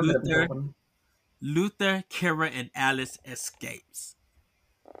 I then remember them happening. Kara, and Alice escapes.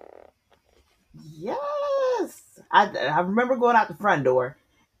 Yes, I remember going out the front door,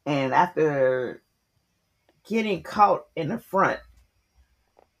 and after getting caught in the front,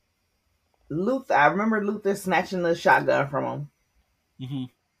 Luther. I remember Luther snatching the shotgun from him, Hmm.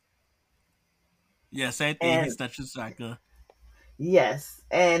 Yeah, same thing. He and snatched his shotgun. yes,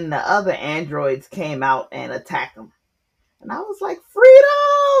 and the other androids came out and attacked him, and I was like,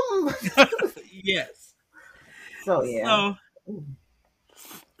 freedom. Yes. So yeah. So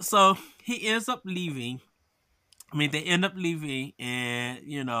so he ends up leaving. I mean, they end up leaving, and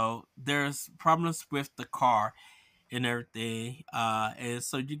there's problems with the car and everything. And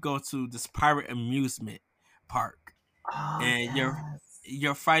so you go to this pirate amusement park, Oh and yes.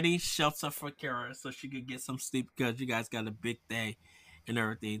 you're fighting shelter for Kara so she could get some sleep because you guys got a big day and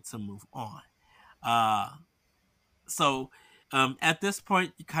everything to move on. Uh, so at this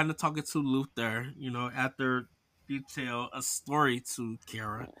point, you kind of talking to Luther, after you tell a story to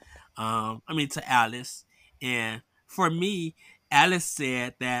Kara, to Alice, and for me, Alice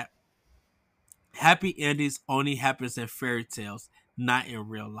said that happy endings only happens in fairy tales, not in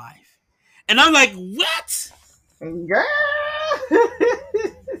real life. And I'm like, what? Girl.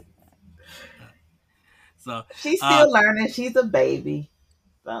 So, She's uh, still learning. She's a baby.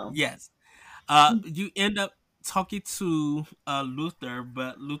 So yes. You end up talking to Luther,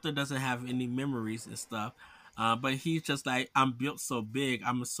 but Luther doesn't have any memories and stuff. But he's just like, I'm built so big.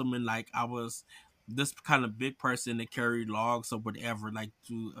 I'm assuming like I was this kind of big person that carry logs or whatever, like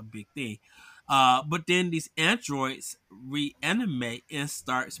do a big thing. But then these androids reanimate and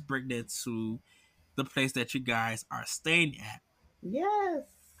starts bringing it to the place that you guys are staying at,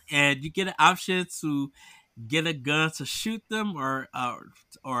 yes. and you get an option to get a gun to shoot them or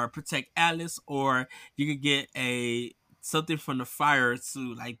protect Alice, or you could get a something from the fire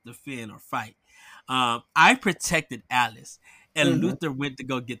to like defend or fight. I protected Alice, and Hmm. Luther went to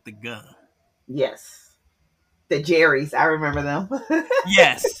go get the gun. Yes. The Jerrys, I remember them.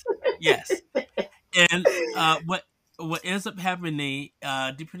 Yes, yes, and what ends up happening,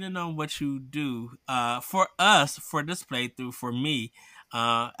 depending on what you do, for us for this playthrough, for me,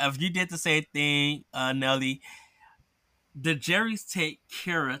 if you did the same thing, Nelly, the Jerrys take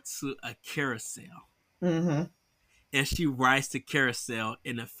Kara to a carousel, Hmm. and she rides the carousel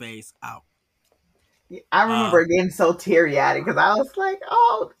in the face out. I Uh, remember getting so teary eyed because I was like,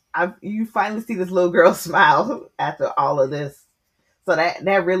 "Oh, you finally see this little girl smile after all of this." So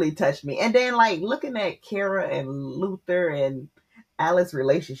that really touched me. And then like looking at Kara and Luther and Alice's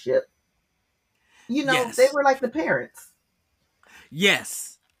relationship, they yes, were like the parents.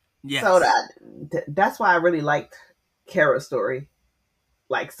 yes, So yes, that's why I really liked Kara's story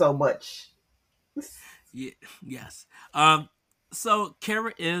like so much. yes. So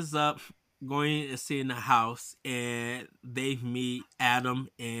Kara is up going to see in the house, and they meet Adam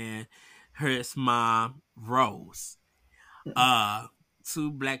and his mom Rose. Uh,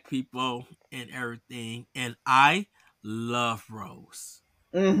 Two black people and everything, and I love Rose.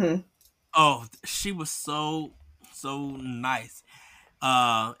 Hmm. Oh, she was so nice.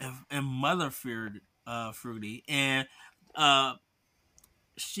 And mother fruity, and uh,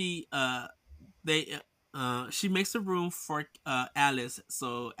 she they she makes a room for Alice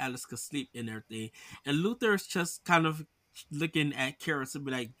so Alice could sleep and everything. And Luther's just kind of looking at Kara to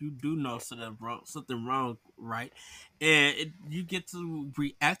be like, "You do know something wrong, right?" And you get to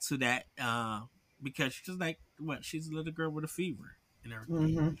react to that because she's just like, "What? She's a little girl with a fever and everything."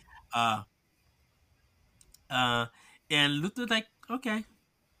 Mm-hmm. Uh, uh, and Luther's like, "Okay,"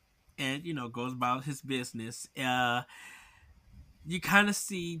 and goes about his business. You kind of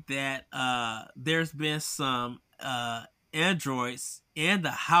see that there's been some androids in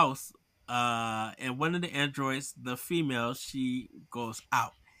the house, and one of the androids, the female, she goes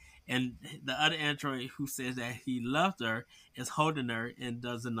out, and the other android who says that he loved her is holding her and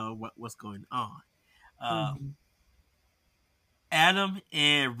doesn't know what's going on. uh, Mm-hmm. Adam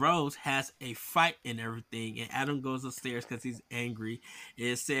and Rose has a fight and everything, and Adam goes upstairs because he's angry.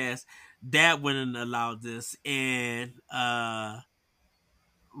 It says Dad wouldn't allow this, and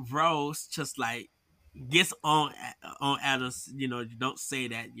Rose just like gets on Adams. You don't say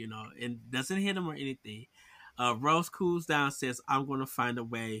that. And doesn't hit him or anything. Rose cools down, says, "I'm going to find a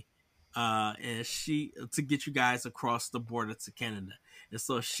way, and she to get you guys across the border to Canada." And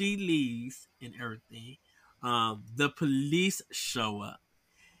so she leaves and everything. The police show up,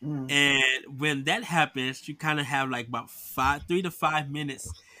 Mm-hmm. and when that happens, you kind of have like about 3 to 5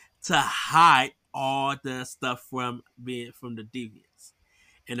 minutes to hide all the stuff from the deviants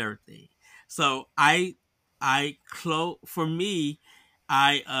and everything. So I close for me.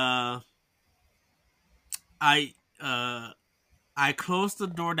 I I uh I closed the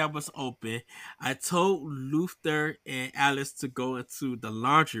door that was open. I told Luther and Alice to go into the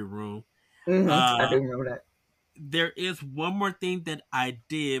laundry room. I Uh do remember that. there is one more thing that I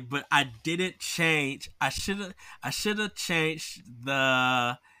did, but I didn't change. I should have changed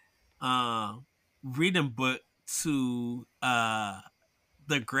the uh, reading book to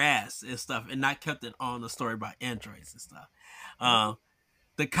the grass and stuff, and not kept it on the story about androids and stuff. Um,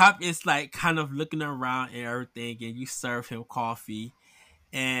 the cop is like kind of looking around and everything, and you serve him coffee,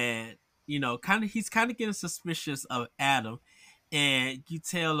 and he's kind of getting suspicious of Adam, and you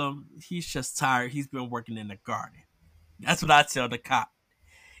tell him he's just tired. He's been working in the garden. That's what I tell the cop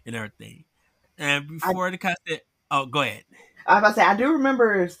and everything. And I, before the cop said, "Oh, go ahead." I was about to say, I do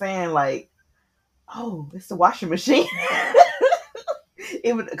remember saying like, "Oh, it's the washing machine."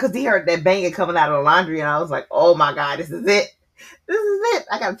 It was because he heard that banging coming out of the laundry, and I was like, "Oh my god, this is it! This is it!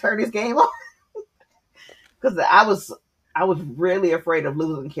 I gotta turn this game off." Because I was really afraid of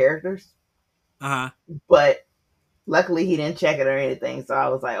losing characters, Uh huh. but luckily he didn't check it or anything, so I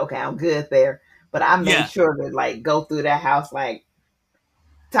was like, "Okay, I'm good there." But I made Yeah. sure to like go through that house like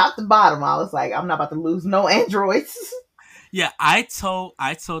top to bottom. I was like, "I'm not about to lose no androids." Yeah, I told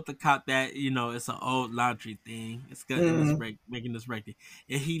the cop that it's an old laundry thing. It's good and it's Mm, making this right,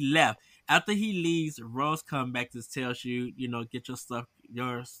 and he left. After he leaves, Rose comes back to tells you get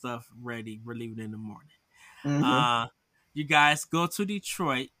your stuff ready. We're leaving in the morning. mm-hmm. Uh, you guys go to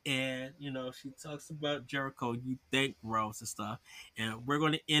Detroit, and she talks about Jericho. You thank Rose and stuff, and we're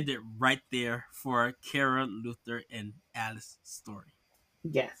going to end it right there for Kara, Luther, and Alice's story.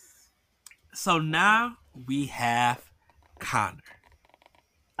 Yes, So now we have Connor.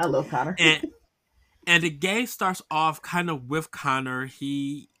 I love Connor. And and the game starts off kind of with Connor.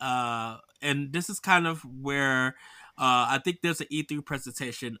 He and this is kind of where I think there's an E3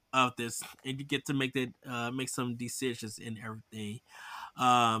 presentation of this, and you get to make some decisions and everything.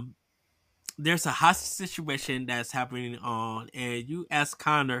 Um, there's a hostage situation that's happening on, and you as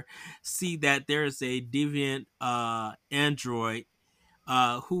Connor see that there is a deviant android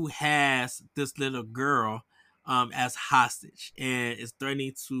who has this little girl as hostage and is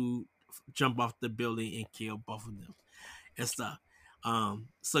threatening to jump off the building and kill both of them and stuff.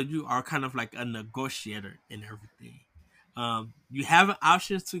 So you are kind of like a negotiator and everything. You have an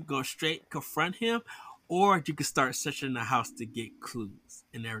option to go straight confront him, or you can start searching the house to get clues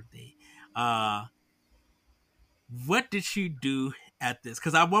and everything. Uh, what did you do at this?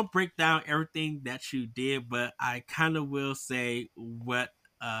 Because I won't break down everything that you did, but I kind of will say what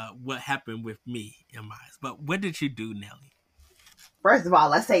happened with me in my eyes. But what did you do, Nelly? First of all,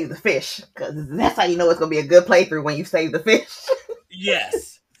 let's save the fish because that's how you know it's gonna be a good playthrough when you save the fish.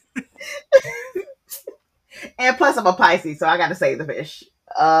 Yes. And plus, I'm a Pisces, so I got to save the fish.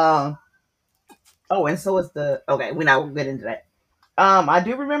 Oh, and so is the okay. We're not gonna get into that. I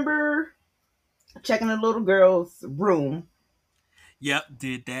do remember checking the little girl's room, Yep,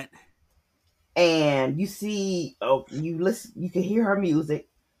 did that. and you see, oh, you listen, you can hear her music,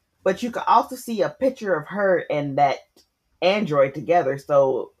 but you can also see a picture of her and that android together.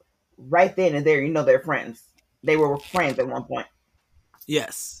 So right then and there, you know they're friends. They were friends at one point.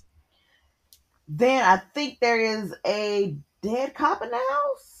 Yes. Then I think there is a dead cop in the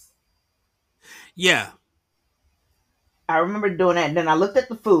house. Yeah. I remember doing that. And then I looked at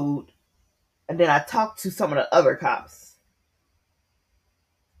the food, and then I talked to some of the other cops.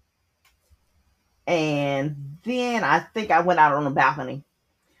 And then I think I went out on the balcony.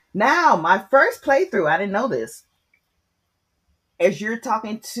 Now, my first playthrough, I didn't know this. As you're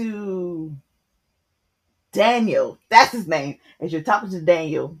talking to Daniel, that's his name. As you're talking to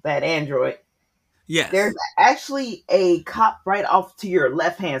Daniel, that android, there's Yes. actually a cop right off to your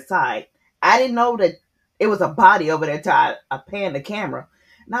left hand side. I didn't know that it was a body over there until I panned the camera.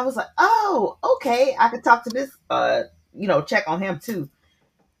 And I was like, oh, okay, I could talk to this, check on him too.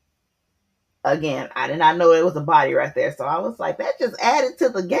 Again, I did not know it was a body right there. So I was like, that just added to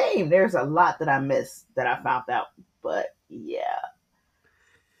the game. There's a lot that I missed that I found out. But yeah.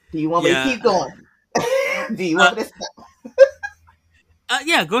 Do you want me to Yeah. keep going? Do you Uh, want me to stop?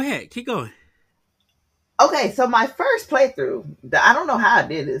 yeah, go ahead. Keep going. Okay, so my first playthrough, I don't know how I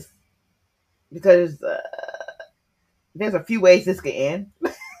did this because there's a few ways this could end.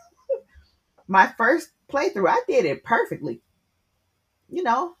 My first playthrough, I did it perfectly.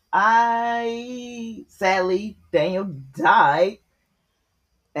 I sadly Daniel died,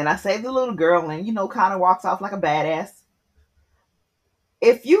 and I saved the little girl, and Connor walks off like a badass.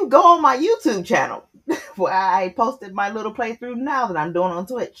 If you go on my YouTube channel, where I posted my little playthrough now that I'm doing on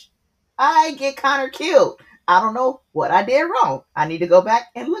Twitch, I get Connor killed. I don't know what I did wrong. I need to go back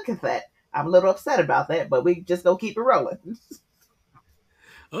and look at that. I'm a little upset about that, but we just gonna keep it rolling.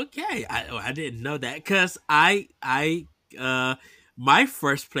 Okay, I didn't know that because uh my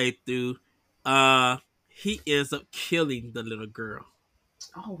first playthrough, uh he ends up killing the little girl,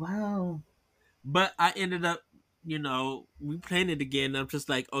 Oh wow. but I ended up, we playing it again. And I'm just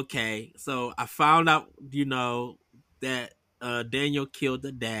like, okay, so I found out, that Daniel killed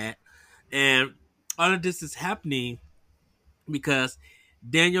the dad, and all of this is happening because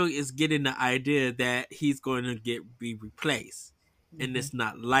Daniel is getting the idea that he's going to be replaced, and Mm-hmm. it's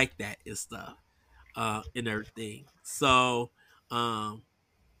not like that and stuff, and everything. So, um,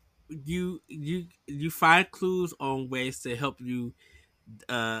 you find clues on ways to help you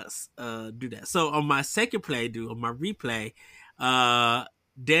do that. So on my second playthrough, on my replay, uh,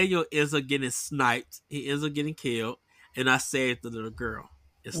 Daniel ends up getting sniped. He ends up getting killed, and I saved the little girl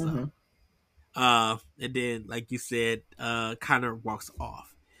and stuff. Mm-hmm. And then, like you said, Connor walks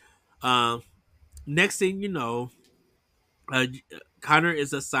off. Um, next thing you know, uh, Connor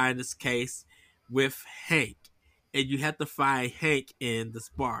is assigned this case with Hank, and you have to find Hank in this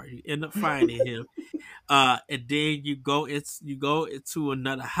bar. You end up finding him, and then you go into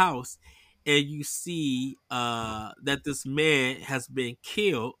another house, and you see that this man has been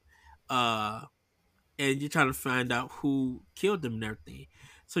killed, uh, and you're trying to find out who killed him and everything.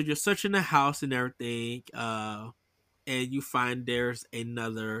 So you're searching the house and everything, and you find there's a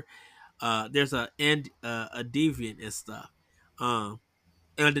deviant and stuff. Um,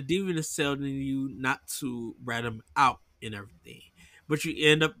 and the deviant is telling you not to rat him out and everything, but you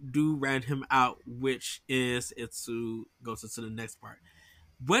end up do rat him out, which is it to goes into the next part.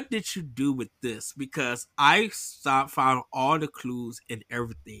 What did you do with this? Because found all the clues and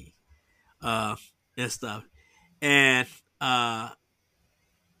everything, uh, and stuff, and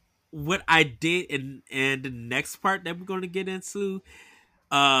what I did in the next part that we're going to get into,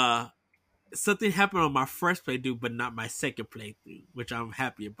 uh something happened on my first playthrough, but not my second playthrough, which I'm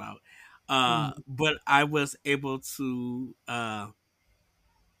happy about. But I was able to,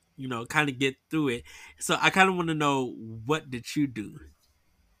 kind of get through it. So I kind of want to know, what did you do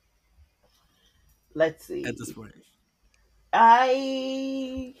Let's at this see. point?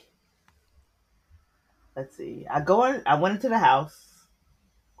 I let's see. I went into the house.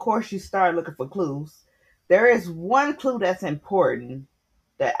 Of course, you start looking for clues. There is one clue that's important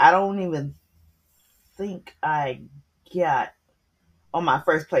that I don't even think I got on my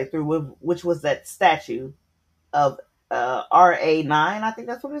first playthrough, which was that statue of RA9. I think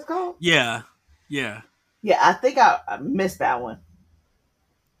that's what it's called. Yeah, yeah, Yeah, I think I missed that one.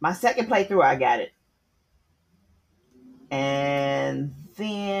 My second playthrough, I got it. And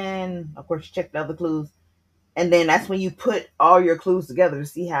then, of course, you check the other clues. And then that's when you put all your clues together to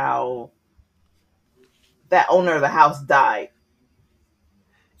see how that owner of the house died.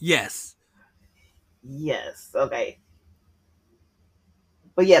 yes, Yes, okay.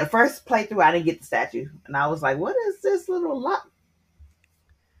 But yeah, the first playthrough, I didn't get the statue. And I was like, what is this little lock?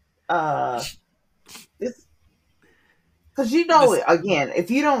 This Because this again, if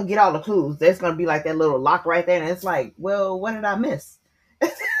you don't get all the clues, there's going to be like that little lock right there. And it's like, well, what did I miss?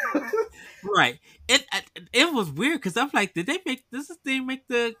 right. It was weird because I'm like, did they make this thing make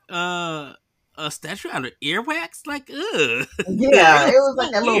the a statue out of earwax? Like, ugh. Yeah, It it was was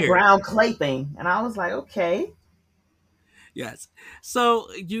like so that little weird. brown clay thing, and I was like, okay. Yes.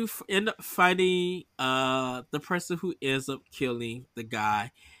 So you end up fighting the person who ends up killing the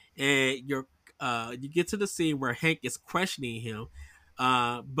guy, and you get to the scene where Hank is questioning him,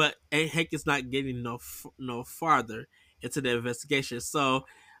 but Hank is not getting no farther into the investigation. So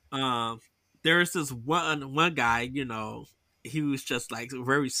um, there's this one guy, he was just like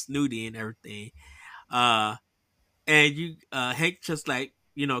very snooty and everything. Uh, and Hank just like,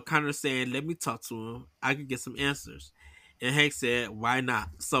 kind of saying, let me talk to him. I could get some answers. And Hank said, why not?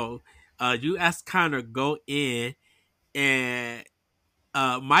 So you asked Connor go in, and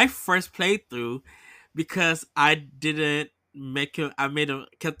my first playthrough, because I didn't make him, I made him,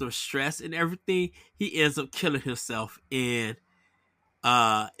 kept him stressed and everything, he ends up killing himself in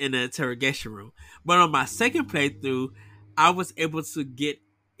the interrogation room. But on my second playthrough, I was able to get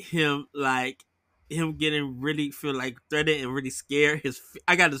him like him getting really feel like threatened and really scared.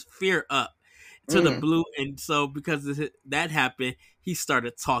 I got his fear up to the Mm. blue, and so because that happened, he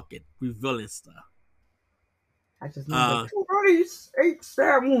started talking, revealing stuff. I just remember Uh, 208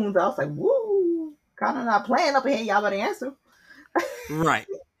 star wounds. I was like, woo, kind of not playing up in here. Y'all better answer. right.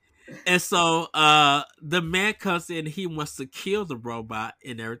 And so the man comes in, he wants to kill the robot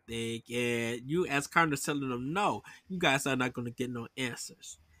and everything, and you as Connor telling them, no, you guys are not going to get no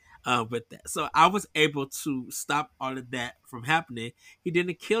answers with that. So I was able to stop all of that from happening. He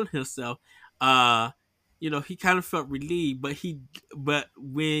didn't kill himself. uh he kind of felt relieved, but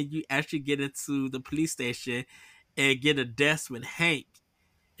when you actually get into the police station and get a desk with Hank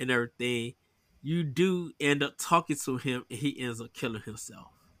and everything, you do end up talking to him, and he ends up killing himself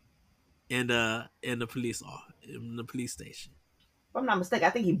in the police station. If I'm not mistaken, I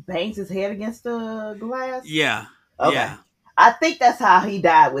think he bangs his head against the glass. Yeah, Okay. yeah, I think that's how he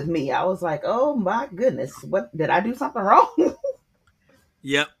died with me. I was like, oh my goodness, what did I do something wrong?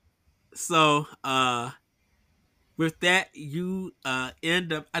 yep. So with that, you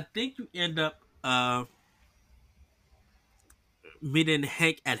end up. I think you end up meeting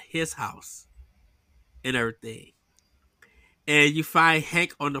Hank at his house and everything, and you find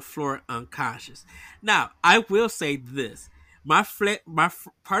Hank on the floor unconscious. Now, I will say this: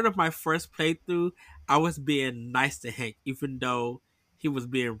 part of my first playthrough, I was being nice to Hank, even though he was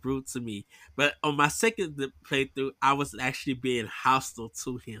being rude to me. But on my second playthrough, I was actually being hostile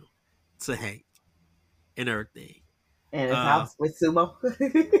to him, to Hank, and everything. And his Uh, house with sumo.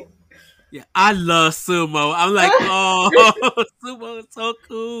 yeah, I love Sumo. I'm like, oh, Sumo is so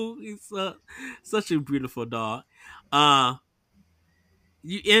cool. He's such a beautiful dog. Uh,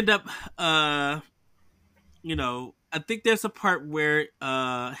 you end up I think there's a part where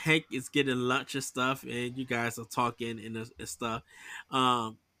Hank is getting lunch and stuff, and you guys are talking and stuff.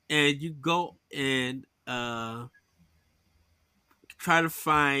 And you go and try to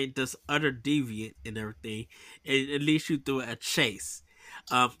find this other deviant and everything, and it leads you through a chase.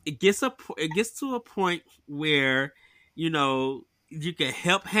 It gets to a point where you can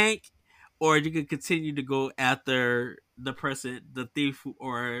help Hank, or you can continue to go after the thief,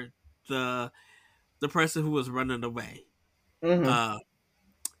 or the the person who was running away. Hmm. Uh,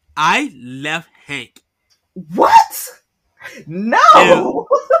 I left Hank What? and No,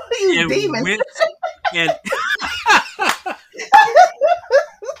 you and demon, went and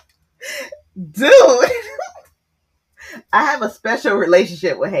dude. I have a special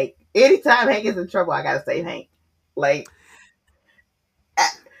relationship with Hank. Anytime Hank is in trouble, I gotta save Hank. Like,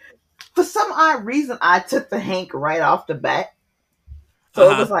 for some odd reason, I took the Hank right off the bat. So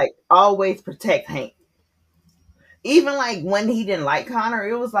it uh-huh. was like always protect Hank. Even like when he didn't like Connor,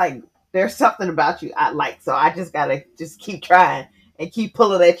 it was like there's something about you I like. So I just gotta just keep trying and keep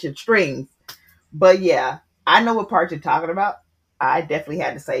pulling at your strings. But yeah, I know what part you're talking about. I definitely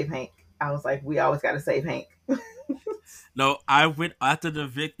had to save Hank. I was like, we always gotta save Hank. No, I went after the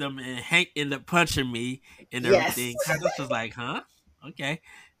victim, and Hank ended up punching me and Yes. everything. Candace was like, "Huh? Okay,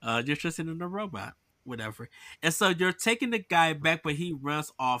 you're trusting in the robot, whatever." And so you're taking the guy back, but he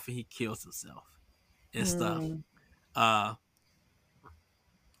runs off and he kills himself and stuff. Mm. Uh,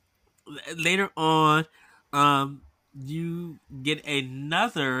 Later on, um, you get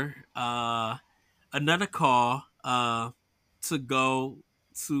another call to go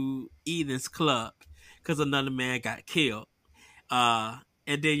to Eden's club because another man got killed.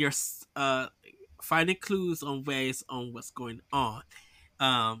 And then you're uh finding clues on ways on what's going on.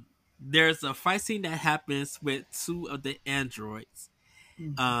 There's a fight scene that happens with two of the androids.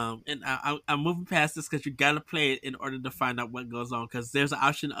 And I'm moving past this because you gotta play it in order to find out what goes on. Because there's an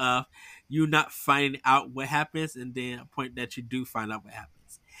option of you not finding out what happens, and then a point that you do find out what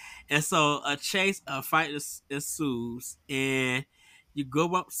happens. And so a fight ensues, and you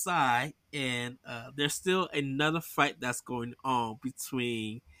go outside, and there's still another fight that's going on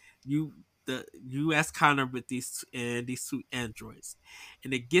between you, the U.S. Connor with these two androids,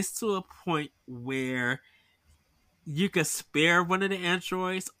 and it gets to a point where you can spare one of the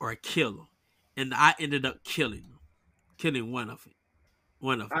androids or kill them, and I ended up killing one of them.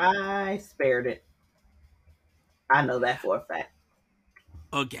 I spared it. I know that for a fact.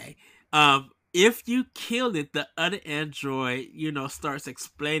 Okay. If you kill it, the other android, starts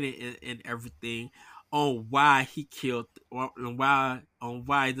explaining and everything on why he killed, or on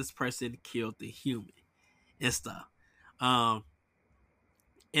why this person killed the human and stuff. Um,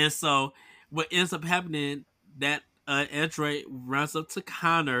 and so what ends up happening, that android runs up to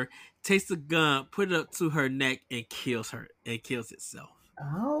Connor, takes the gun, put it up to her neck, and kills her and kills itself.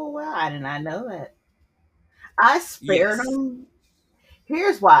 Oh well, I did not know that. I spared Yes. them.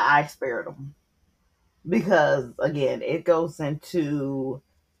 Here's why I spared them. Because again, it goes into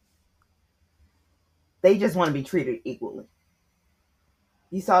they just want to be treated equally.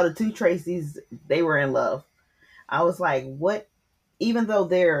 You saw the two Tracys, they were in love. I was like, what? Even though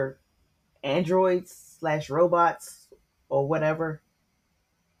they're androids slash robots or whatever,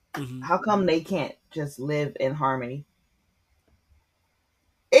 Hmm. how come they can't just live in harmony?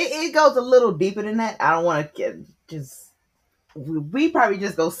 It goes a little deeper than that. I don't want to just. We probably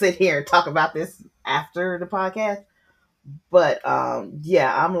just go sit here and talk about this after the podcast. But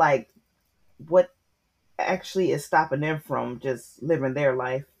yeah, I'm like, what actually is stopping them from just living their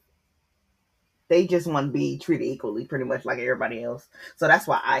life? They just want to be treated equally, pretty much like everybody else. So that's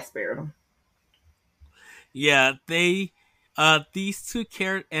why I spared them. Yeah, these two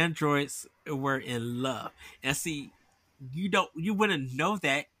carrot androids were in love. And see, you wouldn't know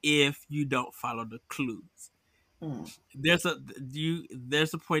that if you don't follow the clues. Mm. There's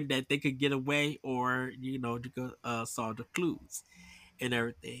a point that they could get away, or to go solve the clues and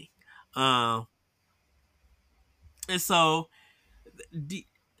everything. Um and so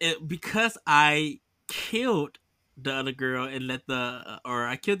because I killed the other girl and or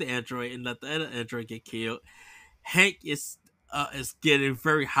I killed the android and let the other android get killed, Hank is getting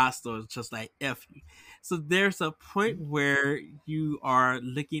very hostile, just like F you. So there's a point where you are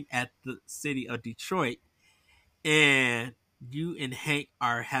looking at the city of Detroit, and you and Hank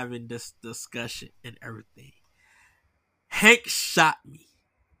are having this discussion and everything. Hank shot me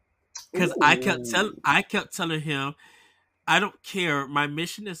because Ooh. I kept telling him, I don't care. My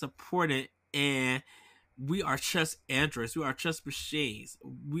mission is important, and we are just androids. We are just machines.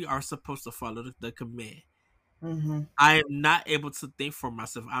 We are supposed to follow the command. Mm-hmm. I am not able to think for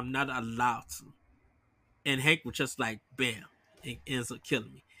myself. I'm not allowed to. And Hank was just like, bam, and ends up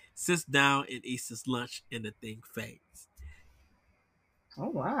killing me. Sits down and eats his lunch, and the thing fades. Oh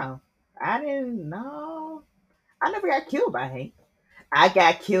wow. I didn't know. I never got killed by Hank. I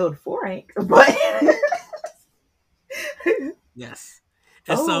got killed for Hank, but Yes.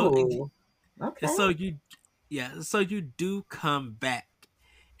 And so, oh, and okay. so you, yeah, so you do come back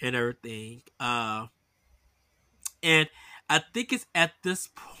and everything. And I think it's at this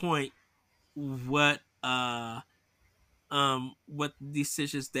point what what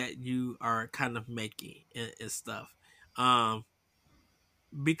decisions that you are kind of making and stuff. Um,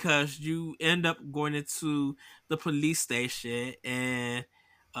 because you end up going into the police station, and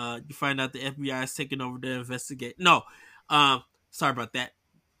you find out the FBI is taking over the investigate. No, sorry about that.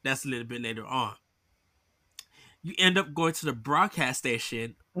 That's a little bit later on. You end up going to the broadcast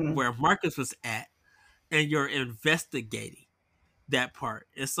station Mm. where Marcus was at, and you're investigating that part.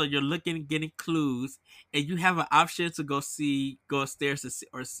 And so you're looking, getting clues, and you have an option to go upstairs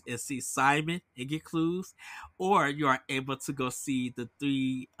and see Simon and get clues, or you are able to go see the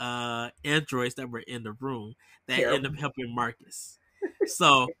three androids that were in the room that end up Terrible. helping Marcus.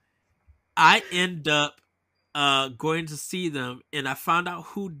 So I end up going to see them, and I found out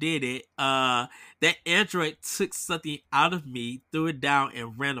who did it. That android took something out of me, threw it down,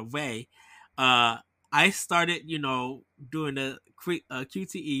 and ran away. uh I started, doing the quick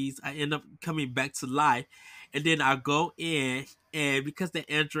QTEs. I end up coming back to life, and then I go in, and because the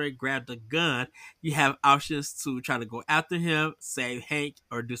android grabbed the gun, you have options to try to go after him, save Hank,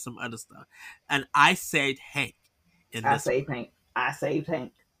 or do some other stuff. And I saved Hank in I this saved one. Hank. I saved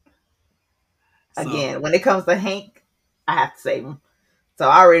Hank. So Again, when it comes to Hank, I have to save him. So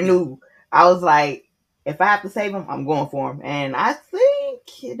I already yeah. knew. I was like, if I have to save him, I'm going for him. And I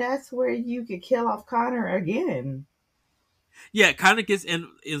think that's where you could kill off Connor again. Yeah, kind of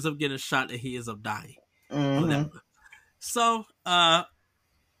ends up getting shot, and he ends up dying on that Mm-hmm. one. So,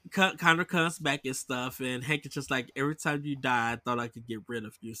 Connor comes back and stuff, and Hank is just like, every time you die, I thought I could get rid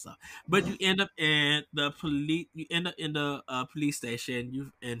of you. So, but you end up in the police. You end up in the police station.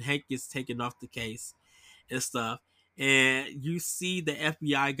 You and Hank is taken off the case and stuff, and you see the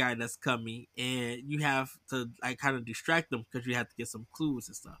FBI guy that's coming, and you have to like kind of distract them because you have to get some clues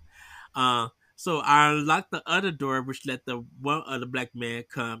and stuff. Uh, so I unlocked the other door, which let the one other black man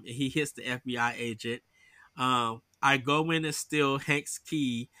come, and he hits the FBI agent. I go in and steal Hank's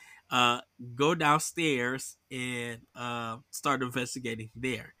key, uh, go downstairs and start investigating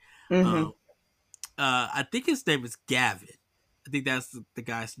there. Mm-hmm. Um, I think his name is Gavin. I think that's the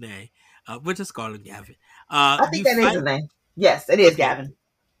guy's name. We'll just call him Gavin. I think You that is fight. his name. Yes, it is Okay, Gavin.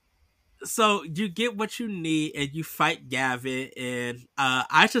 so you get what you need and you fight Gavin, and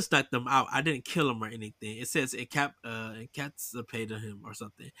I just knocked them out. I didn't kill him or anything. It says incapacitated him or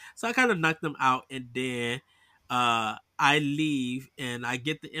something. So I kind of knocked them out, and then I leave and I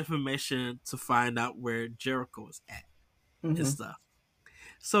get the information to find out where Jericho is at and Mm-hmm. stuff.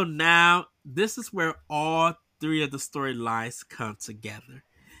 So now this is where all three of the storylines come together.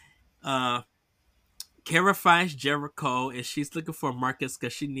 Uh, Kara finds Jericho and she's looking for Marcus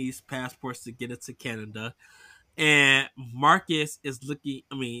because she needs passports to get into Canada. And Marcus is looking,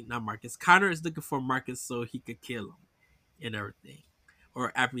 I mean, not Marcus, Connor is looking for Marcus so he could kill him and everything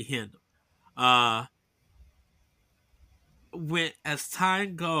or apprehend him. Uh, when as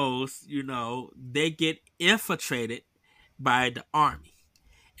time goes, they get infiltrated by the army.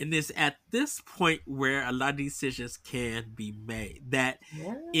 And it's at this point where a lot of decisions can be made. That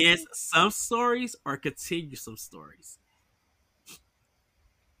Yeah. is some stories or continue some stories.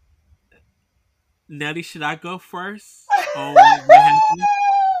 Nelly, should I go first on what happened?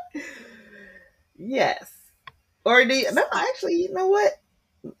 Yes. Or do you, no? Actually, you know what?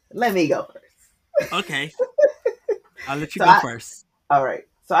 Let me go first. Okay, I'll let you So go I, first. all right.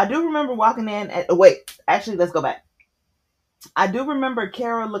 So I do remember walking in. Wait, actually, let's go back. I do remember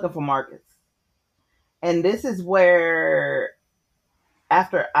Kara looking for Marcus, and this is where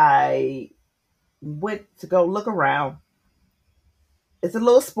after I went to go look around, it's a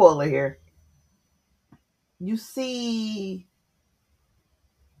little spoiler here. You see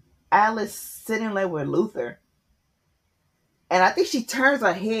Alice sitting there with Luther, and I think she turns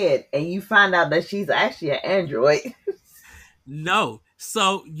her head, and you find out that she's actually an android. No,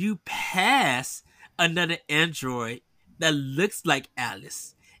 so you pass another android that looks like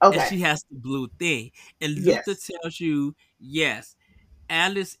Alice, and Okay. she has the blue thing, and Luther Yes. tells you, yes,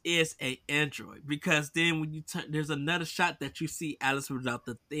 Alice is a android because then when you turn, there's another shot that you see Alice without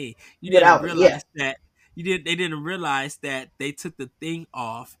the thing. You didn't Without it. Yeah. realize that they didn't realize that they took the thing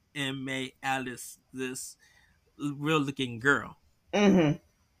off and made Alice this real looking girl. Mm-hmm.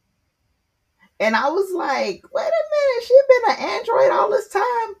 And I was like, wait a minute, she been an android all this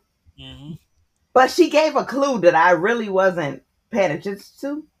time. Mm-hmm. But she gave a clue that I really wasn't paying attention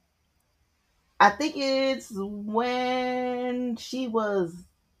to. I think it's when she was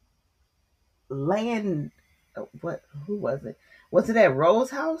laying. What? Who was it? Was it at Rose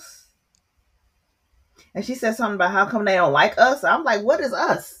house? And she said something about how come they don't like us. I'm like, what is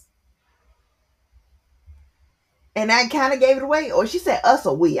us? And that kind of gave it away. Or she said us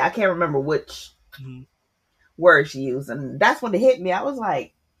or we. I can't remember which Mm-hmm. word she used. And that's when it hit me. I was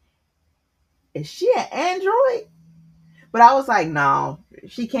like, is she an android? But I was like, no,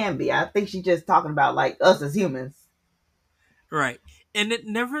 she can't be. I think she's just talking about like us as humans. Right. And it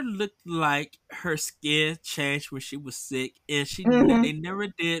never looked like her skin changed when she was sick, and Mm-hmm. they never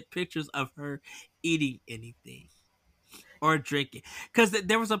did pictures of her eating anything or drinking. Because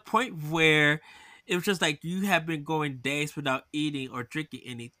there was a point where it was just like you have been going days without eating or drinking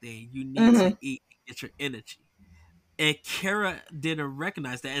anything. You need to Mm-hmm. eat and get your energy. And Kara didn't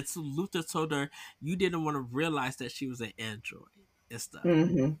recognize that, and so Luther told her you didn't want to realize that she was an android and stuff.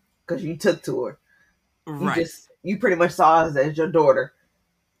 Mm-hmm. Because you took to her. Right. You pretty much saw us as your daughter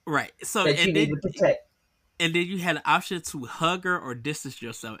Right. So that you need to protect. and then you had an option to hug her or distance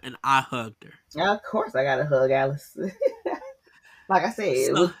yourself, and I hugged her. Now, of course, I got to hug Alice. Like I said,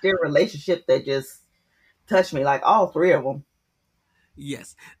 it So was their relationship that just touched me. Like all three of them.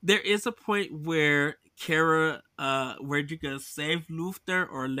 yes, there is a point where Kara, where you can save Luther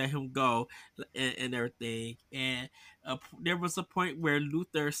or let him go, and everything. And there was a point where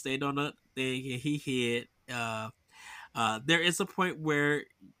Luther stayed on a thing and he hid. There is a point where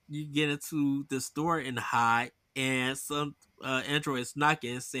you get into the store and hide, and some androids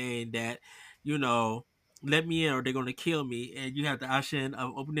knocking, saying that, you know, let me in or they're gonna kill me, and you have the option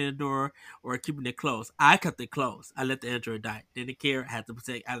of opening the door or keeping it closed. I kept it closed. I let the android die. Didn't care. I had to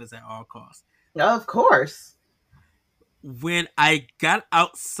protect Alice at all costs. Of course. when I got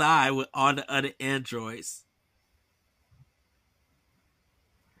outside with all the other androids,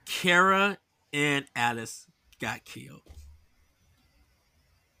 Kara and Alice got killed.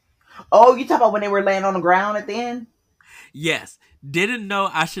 Oh, you talk about when they were laying on the ground at the end? Yes, didn't know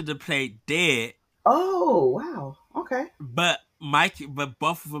I should have played dead, Oh, wow. Okay. but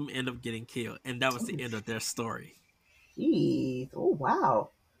both of them end up getting killed, and that was the end of their story. Jeez. Oh,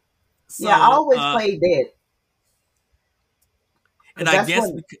 wow. Yeah, I So, always play dead and because I that's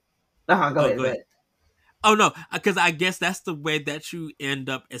guess when. because, Go oh, ahead. go Go ahead. ahead. Oh no, because I guess that's the way that you end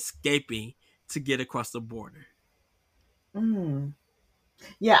up escaping to get across the border. Mm.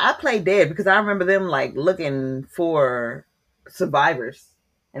 Yeah, I play dead because I remember them like looking for survivors,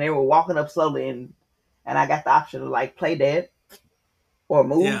 and they were walking up slowly, and I got the option to like play dead or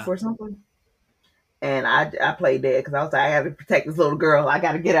move Yeah, or something. And I played dead because I was like, I got to protect this little girl. I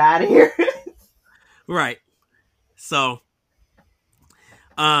got to get her out of here. right. So,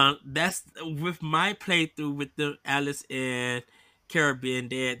 that's with my playthrough with the Alice and Caribbean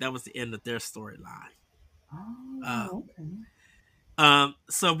dead. That was the end of their storyline. Uh, Oh, okay.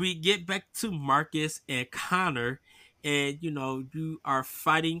 so we get back to Marcus and Connor, and you are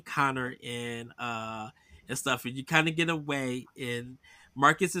fighting Connor and stuff, and you kind of get away, and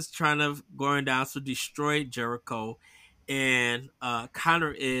Marcus is trying to going down to destroy Jericho, and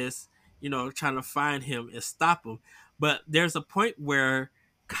Connor is trying to find him and stop him, but there's a point where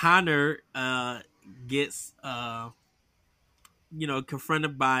Connor gets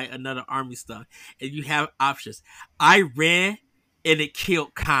confronted by another army stuff, and you have options. I ran and it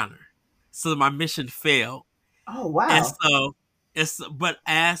killed Connor, so my mission failed. Oh, And wow. so it's but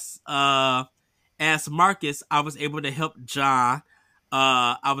as Marcus, I was able to help John.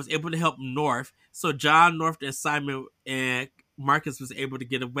 I was able to help North. So John, North, and Simon and Marcus was able to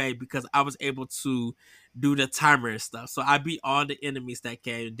get away because I was able to do the timer and stuff. So I beat all the enemies that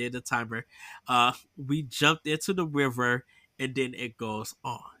came and did the timer. We jumped into the river and then it goes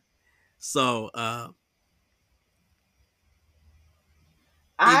on. So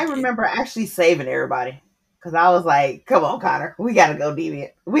I it remember actually saving everybody because I was like, come on, Connor. We got to go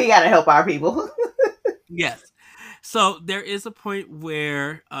deviant. We got to help our people. yes. So there is a point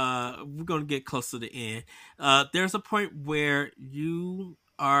where we're gonna get close to the end. There's a point where you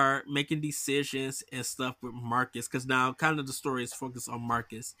are making decisions and stuff with Marcus because now kind of the story is focused on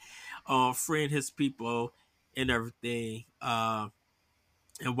Marcus, freeing his people and everything.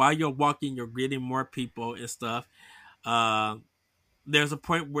 And while you're walking, you're getting more people and stuff. Uh, there's a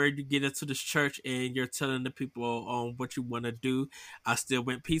point where you get into this church and you're telling the people on what you want to do. I still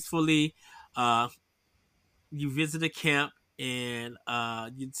went peacefully. Uh, you visit a camp and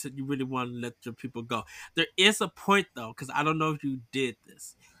you really want to let your people go. There is a point though, because I don't know if you did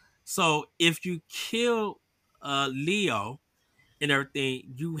this. So if you kill Leo and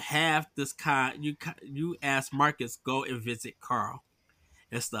everything, you have this kind. You ask Marcus go and visit Carl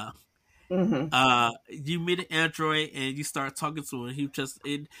and stuff. Hmm. You meet an android and you start talking to him.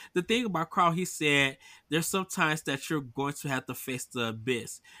 The thing about Carl, he said there's sometimes that you're going to have to face the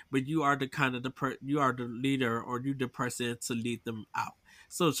abyss, but you are the kind of you are the leader or you the person to lead them out.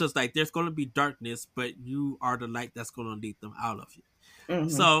 So it's just like there's going to be darkness, but you are the light that's going to lead them out of it. Hmm.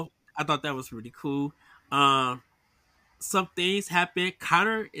 So I thought that was really cool. Some things happen.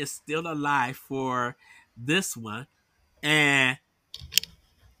 Connor is still alive for this one, and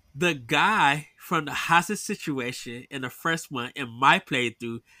the guy from the hostage situation in the first one in my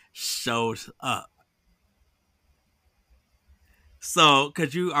playthrough shows up. So,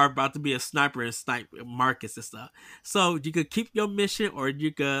 because you are about to be a sniper and snipe Marcus and stuff. So, you could keep your mission or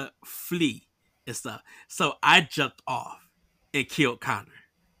you could flee and stuff. So, I jumped off and killed Connor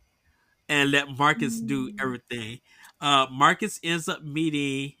and let Marcus do everything. Marcus ends up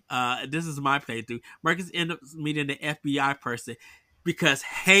meeting, this is my playthrough. Marcus ends up meeting the FBI person because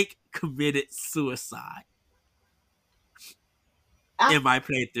Hank committed suicide I, in my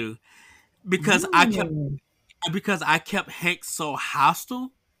playthrough because mm, I kept Hank so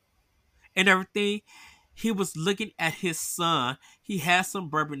hostile and everything. He was looking at his son. He had some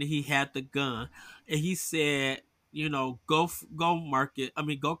bourbon and he had the gun, and he said, go market. I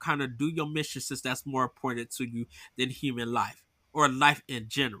mean, go kind of do your mission since that's more important to you than human life or life in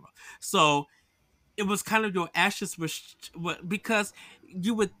general. So it was kind of your actions, which because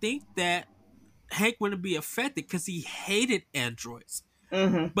you would think that Hank wouldn't be affected because he hated androids,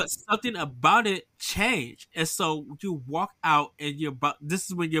 hmm. but something about it changed, and so you walk out and this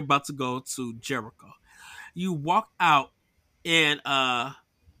is when you're about to go to Jericho. You walk out and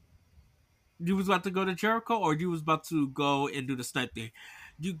you was about to go to Jericho or you was about to go and do the snipe thing.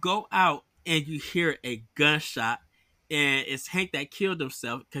 You go out and you hear a gunshot and it's Hank that killed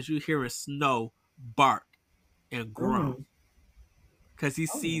himself because you hear Snow bark and groan Mm. because he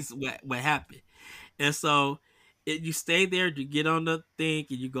Oh. sees what happened. And so you stay there, you get on the thing,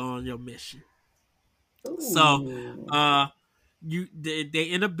 and you go on your mission. So Ooh. uh they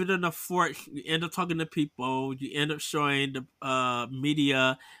end up building a fort. You end up talking to people. You end up showing the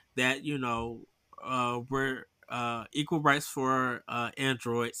media that we're equal rights for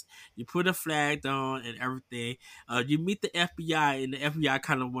androids. You put a flag down and everything. You meet the FBI, and the FBI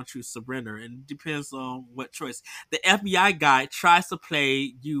kind of wants you to surrender, and it depends on what choice. The FBI guy tries to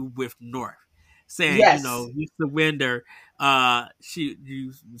play you with North, saying Yes. you surrender,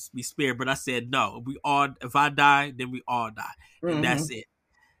 you be spared. But I said no. We all, if I die, then we all die, and Mm-hmm. that's it.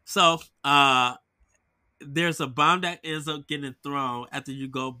 So there's a bomb that ends up getting thrown after you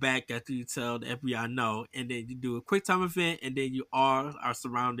go back, after you tell the FBI no, and then you do a quick time event, and then you all are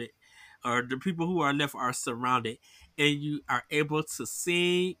surrounded, or the people who are left are surrounded, and you are able to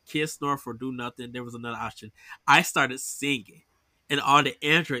sing, kiss, snort, or do nothing. There was another option. I started singing, and all the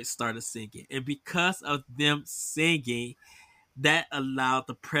androids started singing, and because of them singing, that allowed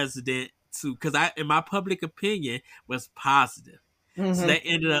the president to, because I, in my public opinion, was positive. So Mm-hmm. that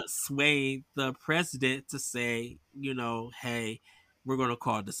ended up swaying the president to say, hey, we're going to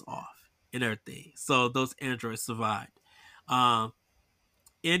call this off and everything. So those androids survived. Um,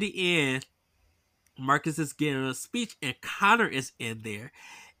 in the end, Marcus is getting a speech, and Connor is in there,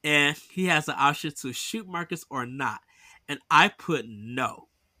 and he has the option to shoot Marcus or not. And I put no,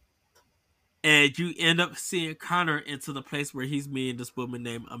 and you end up seeing Connor into the place where he's meeting this woman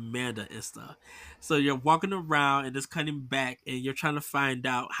named Amanda and stuff. So you're walking around and it's cutting back, and you're trying to find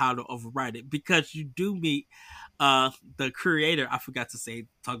out how to override it, because you do meet the creator. I forgot to say,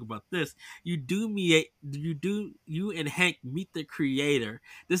 talk about this. You and Hank meet the creator.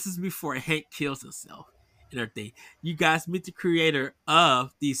 This is before Hank kills himself and everything. You guys meet the creator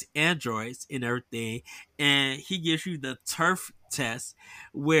of these androids and everything, and he gives you the turf test,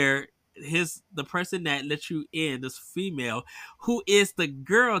 where the person that let you in, this female, who is the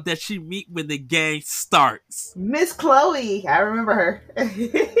girl that you meet when the game starts. Miss Chloe. I remember her.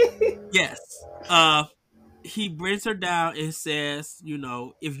 Yes. He brings her down and says,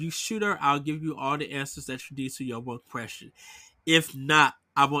 if you shoot her, I'll give you all the answers that you need to your one question. If not,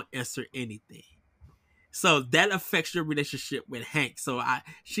 I won't answer anything. So that affects your relationship with Hank. So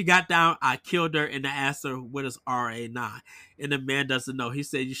she got down, I killed her, and I asked her, what is RA9? And the man doesn't know. He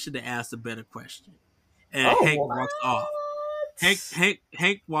said, you should have asked a better question. And Oh, Hank what? walks off.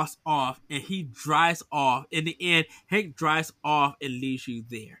 Hank walks off, and he drives off. In the end, Hank drives off and leaves you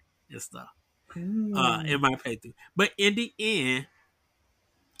there and stuff. In Mm. my playthrough. But in the end,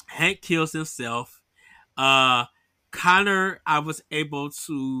 Hank kills himself. Uh Connor, I was able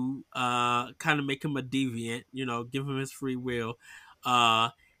to kind of make him a deviant, give him his free will. Uh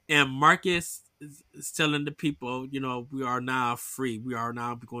and Marcus is telling the people, we are now free. We are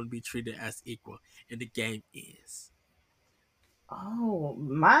now going to be treated as equal. And the game ends. Oh,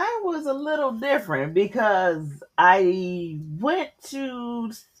 mine was a little different because I went to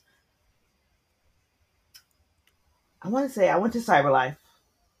Cyberlife,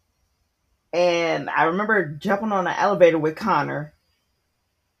 and I remember jumping on the elevator with Connor,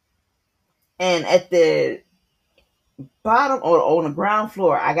 and at the bottom or on the ground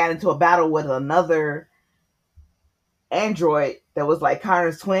floor, I got into a battle with another android that was like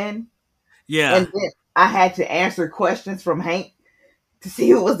Connor's twin, Yeah. and then I had to answer questions from Hank to see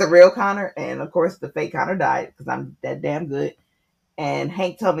who was the real Connor, and of course the fake Connor died because I'm that damn good. And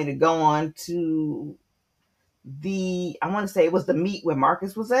Hank told me to go on to I want to say it was the meet where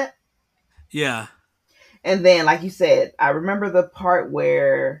Marcus was at. Yeah. And then, like you said, I remember the part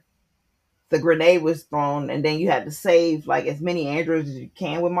where the grenade was thrown, and then you had to save like as many androids as you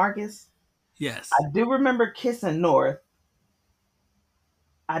can with Marcus. Yes. I do remember kissing North.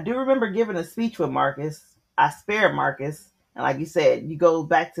 I do remember giving a speech with Marcus. I spared Marcus, and like you said, you go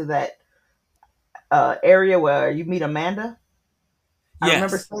back to that area where you meet Amanda. I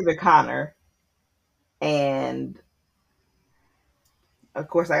remember Yes. saving Connor, and of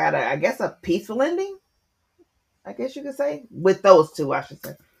course, I got I guess a peaceful ending. I guess you could say with those two, I should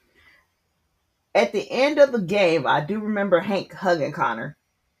say. At the end of the game, I do remember Hank hugging Connor.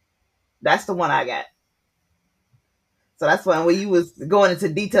 That's the one I got. So that's when you was going into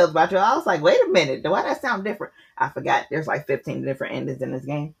details about you, I was like, wait a minute, why that sound different? I forgot. There's like 15 different endings in this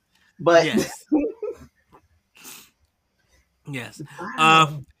game, but Yes. Yes. Um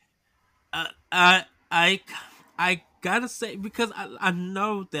wow. I I I gotta say, because I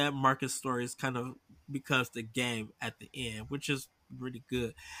know that Marcus' story is kind of because the game at the end, which is really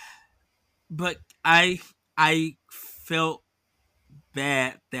good. But I felt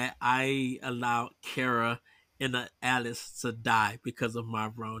bad that I allowed Kara and Alice to die because of my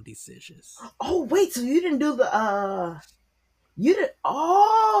wrong decisions. Oh wait, so you didn't do the you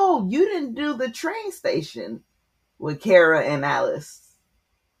didn't do the train station with Kara and Alice.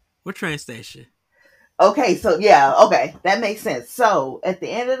 What train station? Okay, so yeah, okay, that makes sense. So at the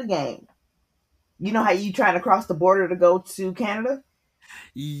end of the game, you know how you trying to cross the border to go to Canada?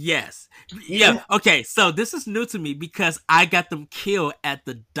 Yes. Yeah. You Okay. So this is new to me because I got them killed at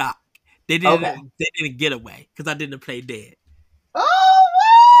the dock. They okay? didn't. They didn't get away because I didn't play dead. Oh,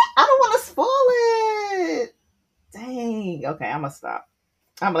 what? I don't want to spoil it. Dang. Okay, I'm gonna stop.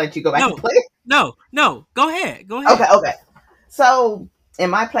 I'm gonna let you go back and No. play. No. No. Go ahead. Go Okay, ahead. okay. So in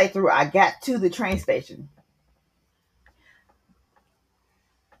my playthrough, I got to the train station.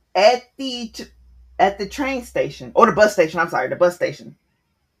 At the at the train station or the bus station. I'm sorry, the bus station.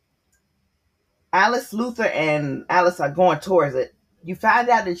 Alice, Luther, and Alice are going towards it. You find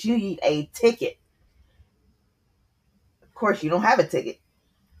out that you need a ticket. Of course, you don't have a ticket.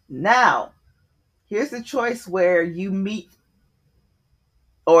 Now, here's the choice where you meet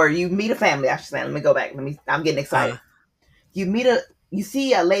a family. I should say. Let me go back. I'm getting excited. You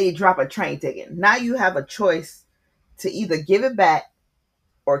see a lady drop a train ticket. Now you have a choice to either give it back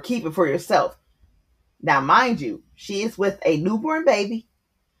or keep it for yourself. Now, mind you, she is with a newborn baby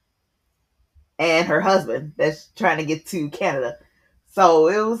and her husband that's trying to get to Canada. So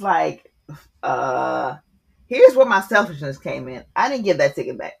it was like, here's where my selfishness came in. I didn't give that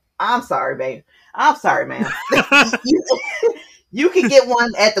ticket back. I'm sorry, babe. I'm sorry, ma'am. You can get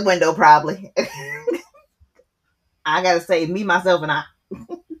one at the window, probably. I gotta say, me, myself, and I.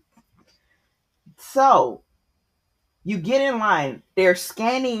 So you get in line. They're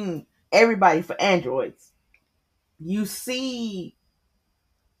scanning everybody for androids. You see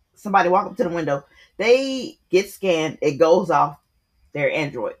somebody walk up to the window. They get scanned. It goes off their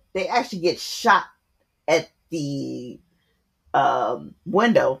android. They actually get shot at the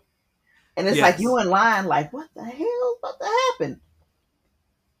window. And it's like you in line, like, what the hell? What the happened?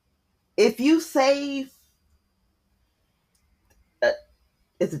 If you save,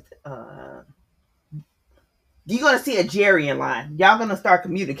 is it? You're gonna see a Jerry in line. Y'all gonna start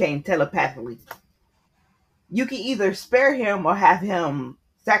communicating telepathically. You can either spare him or have him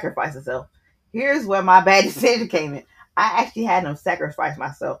sacrifice himself. Here's where my bad decision came in. I actually had him sacrifice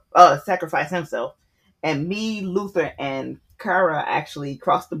himself, and me, Luther, and Kara actually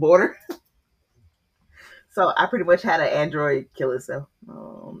crossed the border. So I pretty much had an android kill itself.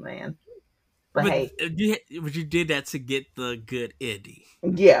 Oh man! But hey, you did that to get the good ending.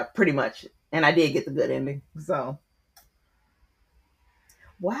 Yeah, pretty much, and I did get the good ending. So,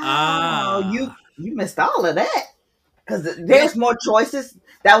 wow, you missed all of that because there's more choices.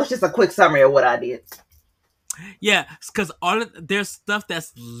 That was just a quick summary of what I did. Yeah, because there's stuff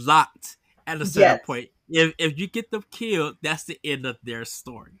that's locked at a certain point. If you get them killed, that's the end of their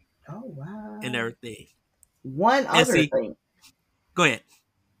story. Oh wow! And everything. One other thing. Go ahead.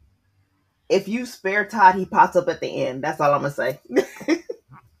 If you spare Todd, he pops up at the end. That's all I'm gonna say.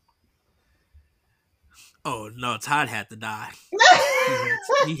 Oh no, Todd had to die.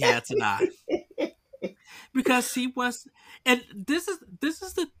 he had to die because he was. And this is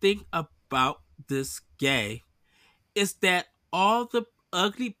the thing about this game is that all the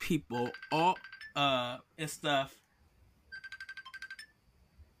ugly people, all and stuff,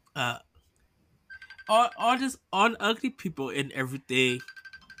 all the ugly people and everything,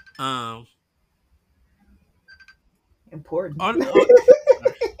 important.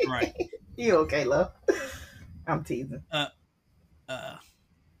 Right. You okay, love? I'm teasing. All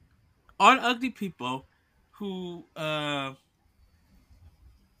the ugly people who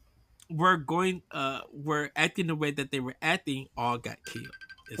were acting the way that they were acting all got killed.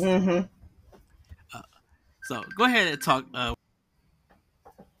 Mm-hmm. So go ahead and talk.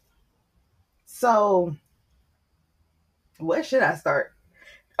 So where should I start?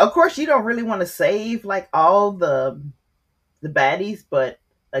 Of course, you don't really want to save like all the baddies, but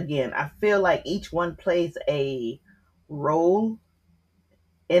again, I feel like each one plays a role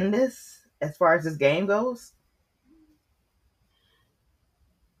in this as far as this game goes.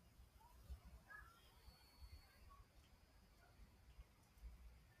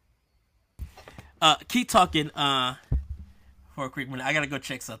 Keep talking for a quick minute. I gotta go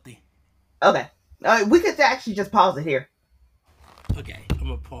check something. Okay. We could actually just pause it here. Okay, I'm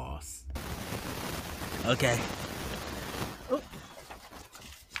gonna pause. Okay. Oh.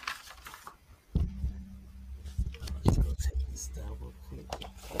 Let's go take this down real quick.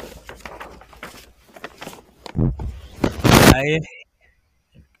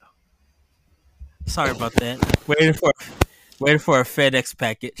 Sorry about that. Waiting for a FedEx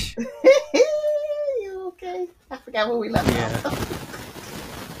package. You okay? I forgot where we left Yeah. off.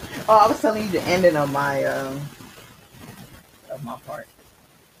 Oh, I was telling you the ending of my part.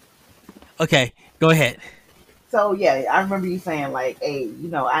 Okay, go ahead. So yeah, I remember you saying like, "Hey,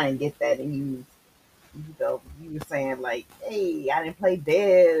 I didn't get that," and you were saying like, "Hey, I didn't play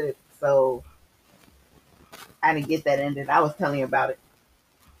dead, so I didn't get that ending." I was telling you about it.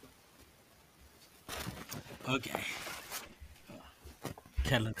 Okay.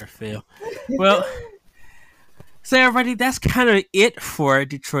 Calendar fail. Well, so everybody, that's kind of it for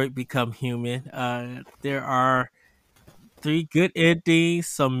Detroit Become Human. There are three good endings,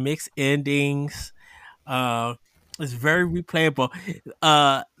 some mixed endings. Uh, it's very replayable.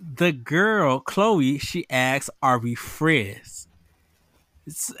 The girl Chloe, she asks, "Are we friends?"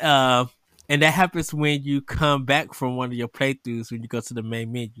 It's, and that happens when you come back from one of your playthroughs when you go to the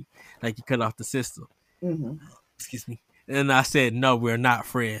main menu, like you cut off the system. Hmm. Excuse me. And I said, "No, we're not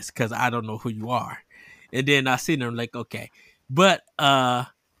friends because I don't know who you are." And then I see them like, okay, but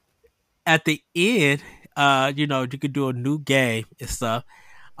at the end, you could do a new game and stuff.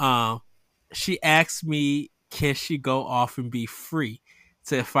 Um, she asked me, can she go off and be free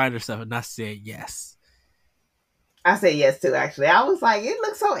to find herself? And I said yes. I said yes too. Actually, I was like, it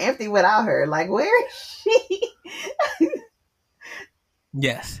looks so empty without her. Like, where is she?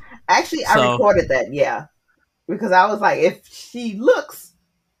 Yes. Actually, I So recorded that. Yeah, because I was like,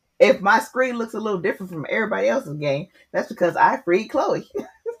 if my screen looks a little different from everybody else's game, that's because I freed Chloe.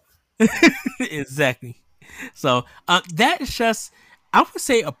 exactly. So that is just, I would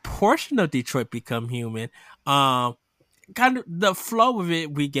say, a portion of Detroit Become Human. Um, Kind of the flow of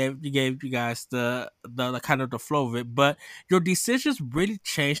it, we gave you guys the kind of the flow of it, but your decisions really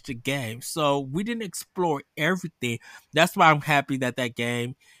changed the game. So we didn't explore everything. That's why I'm happy that that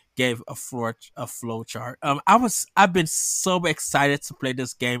game gave a flow chart. I've been so excited to play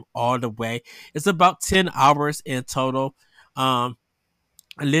this game all the way. It's about 10 hours in total. Um,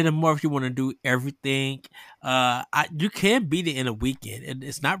 a little more if you want to do everything. You can beat it in a weekend, and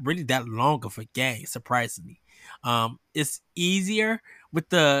it's not really that long of a game, surprisingly. It's easier with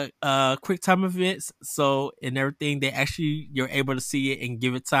the quick time events, so and everything. They actually you're able to see it and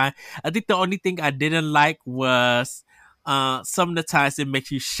give it time. I think the only thing I didn't like was some of the times it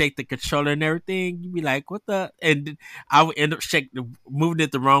makes you shake the controller and everything. You'd be like, "What the?" And I would end up moving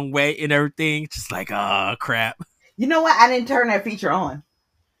it the wrong way and everything. Just like, oh crap. You know what? I didn't turn that feature on.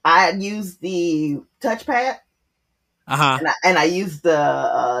 I used the touchpad Uh huh. and I used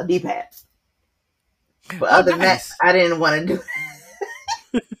the D-pad. But Oh, other than that, nice. I didn't want to do.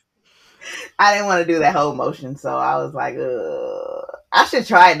 I didn't want to do that whole motion, so I was like, I should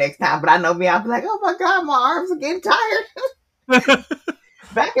try it next time. But I know me, I'll be like, oh my god, my arms are getting tired.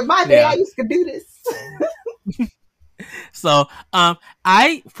 Back in my day, I Yeah. used to do this. So,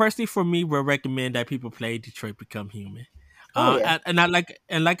 I personally, for me, would recommend that people play Detroit Become Human. Oh yeah.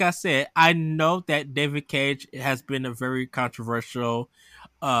 And like I said, I know that David Cage has been a very controversial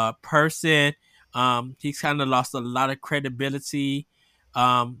person. He's kind of lost a lot of credibility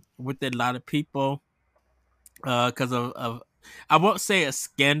with a lot of people because of I won't say a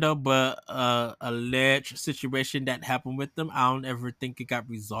scandal, but alleged situation that happened with them. I don't ever think it got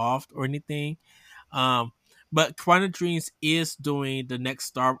resolved or anything. Um, but Quantum Dreams is doing the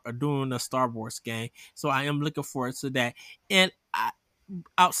next doing a Star Wars game, so I am looking forward to that. And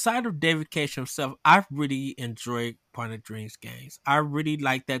outside of David Cage himself, I really enjoy Quantum Dreams games. I really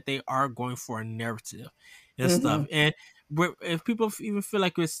like that they are going for a narrative and Hmm. stuff. And if people even feel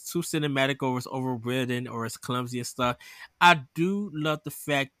like it's too cinematic or it's overridden or it's clumsy and stuff, I do love the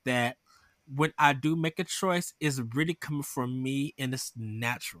fact that when I do make a choice, it's really coming from me and it's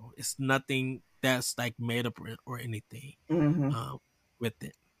natural. It's nothing that's like made up or anything Hmm. um, with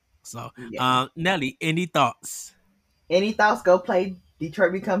it. So, Yeah. Nelly, any thoughts? Any thoughts? Go play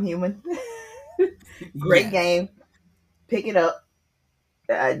Detroit Become Human. Great Yes. game. Pick it up.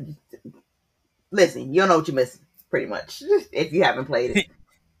 Uh, Listen, you don't know what you're missing, pretty much, if you haven't played it.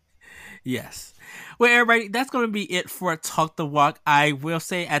 Yes. Well, everybody, that's going to be it for Talk the Walk. I will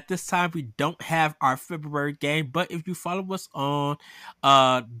say at this time we don't have our February game, but if you follow us on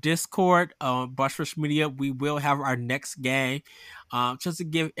Discord, Boss Rush Media, we will have our next game. Just to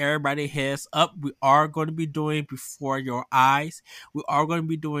give everybody a heads up, we are going to be doing Before Your Eyes. We are going to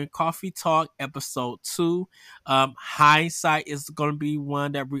be doing Coffee Talk episode 2. Hindsight is going to be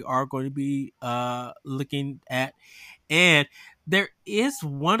one that we are going to be looking at. And there is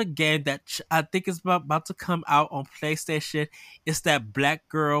one game that I think is about to come out on PlayStation. It's that black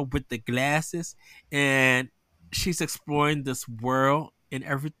girl with the glasses, and she's exploring this world and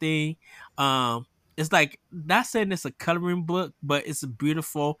everything. it's like, not saying it's a coloring book, but it's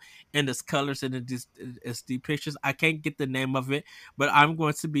beautiful in its colors and its depictions. I can't get the name of it, but I'm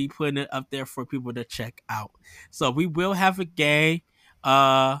going to be putting it up there for people to check out. So we will have a game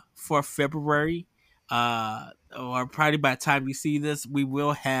for February. Or probably by the time you see this, we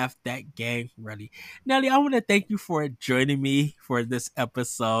will have that game ready. Nelly, I want to thank you for joining me for this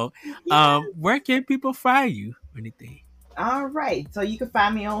episode. Yeah. Where can people find you? Anything? All right. So you can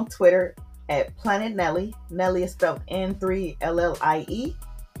find me on Twitter at Planet Nelly. Nelly is spelled N3LLIE.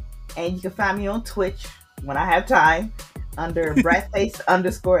 And you can find me on Twitch when I have time under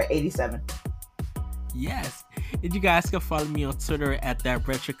Bradface_87. Yes. And you guys can follow me on Twitter at that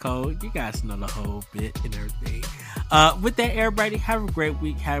retro code. You guys know the whole bit and everything. With that, everybody, have a great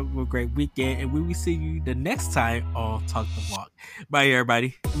week. Have a great weekend. And we will see you the next time on Talk the Walk. Bye,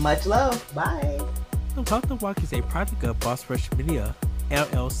 everybody. Much love. Bye. Talk the Walk is a project of Boss Rush Media,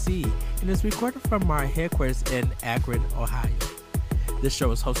 LLC, and is recorded from our headquarters in Akron, Ohio. This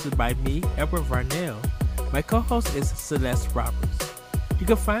show is hosted by me, Edward Varnell. My co-host is Celeste Roberts. You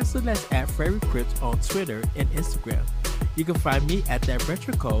can find Celeste at Fairy Crips on Twitter and Instagram. You can find me at That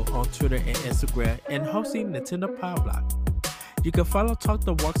Retro Code on Twitter and Instagram and hosting Nintendo Power Block. You can follow Talk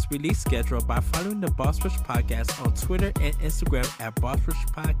the Walk's release schedule by following the Boss Rush Podcast on Twitter and Instagram at Boss Rush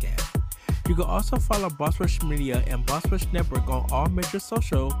Podcast. You can also follow Boss Rush Media and Boss Rush Network on all major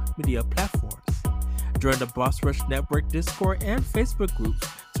social media platforms. Join the Boss Rush Network Discord and Facebook groups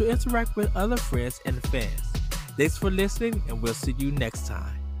to interact with other friends and fans. Thanks for listening, and we'll see you next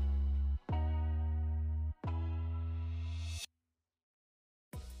time.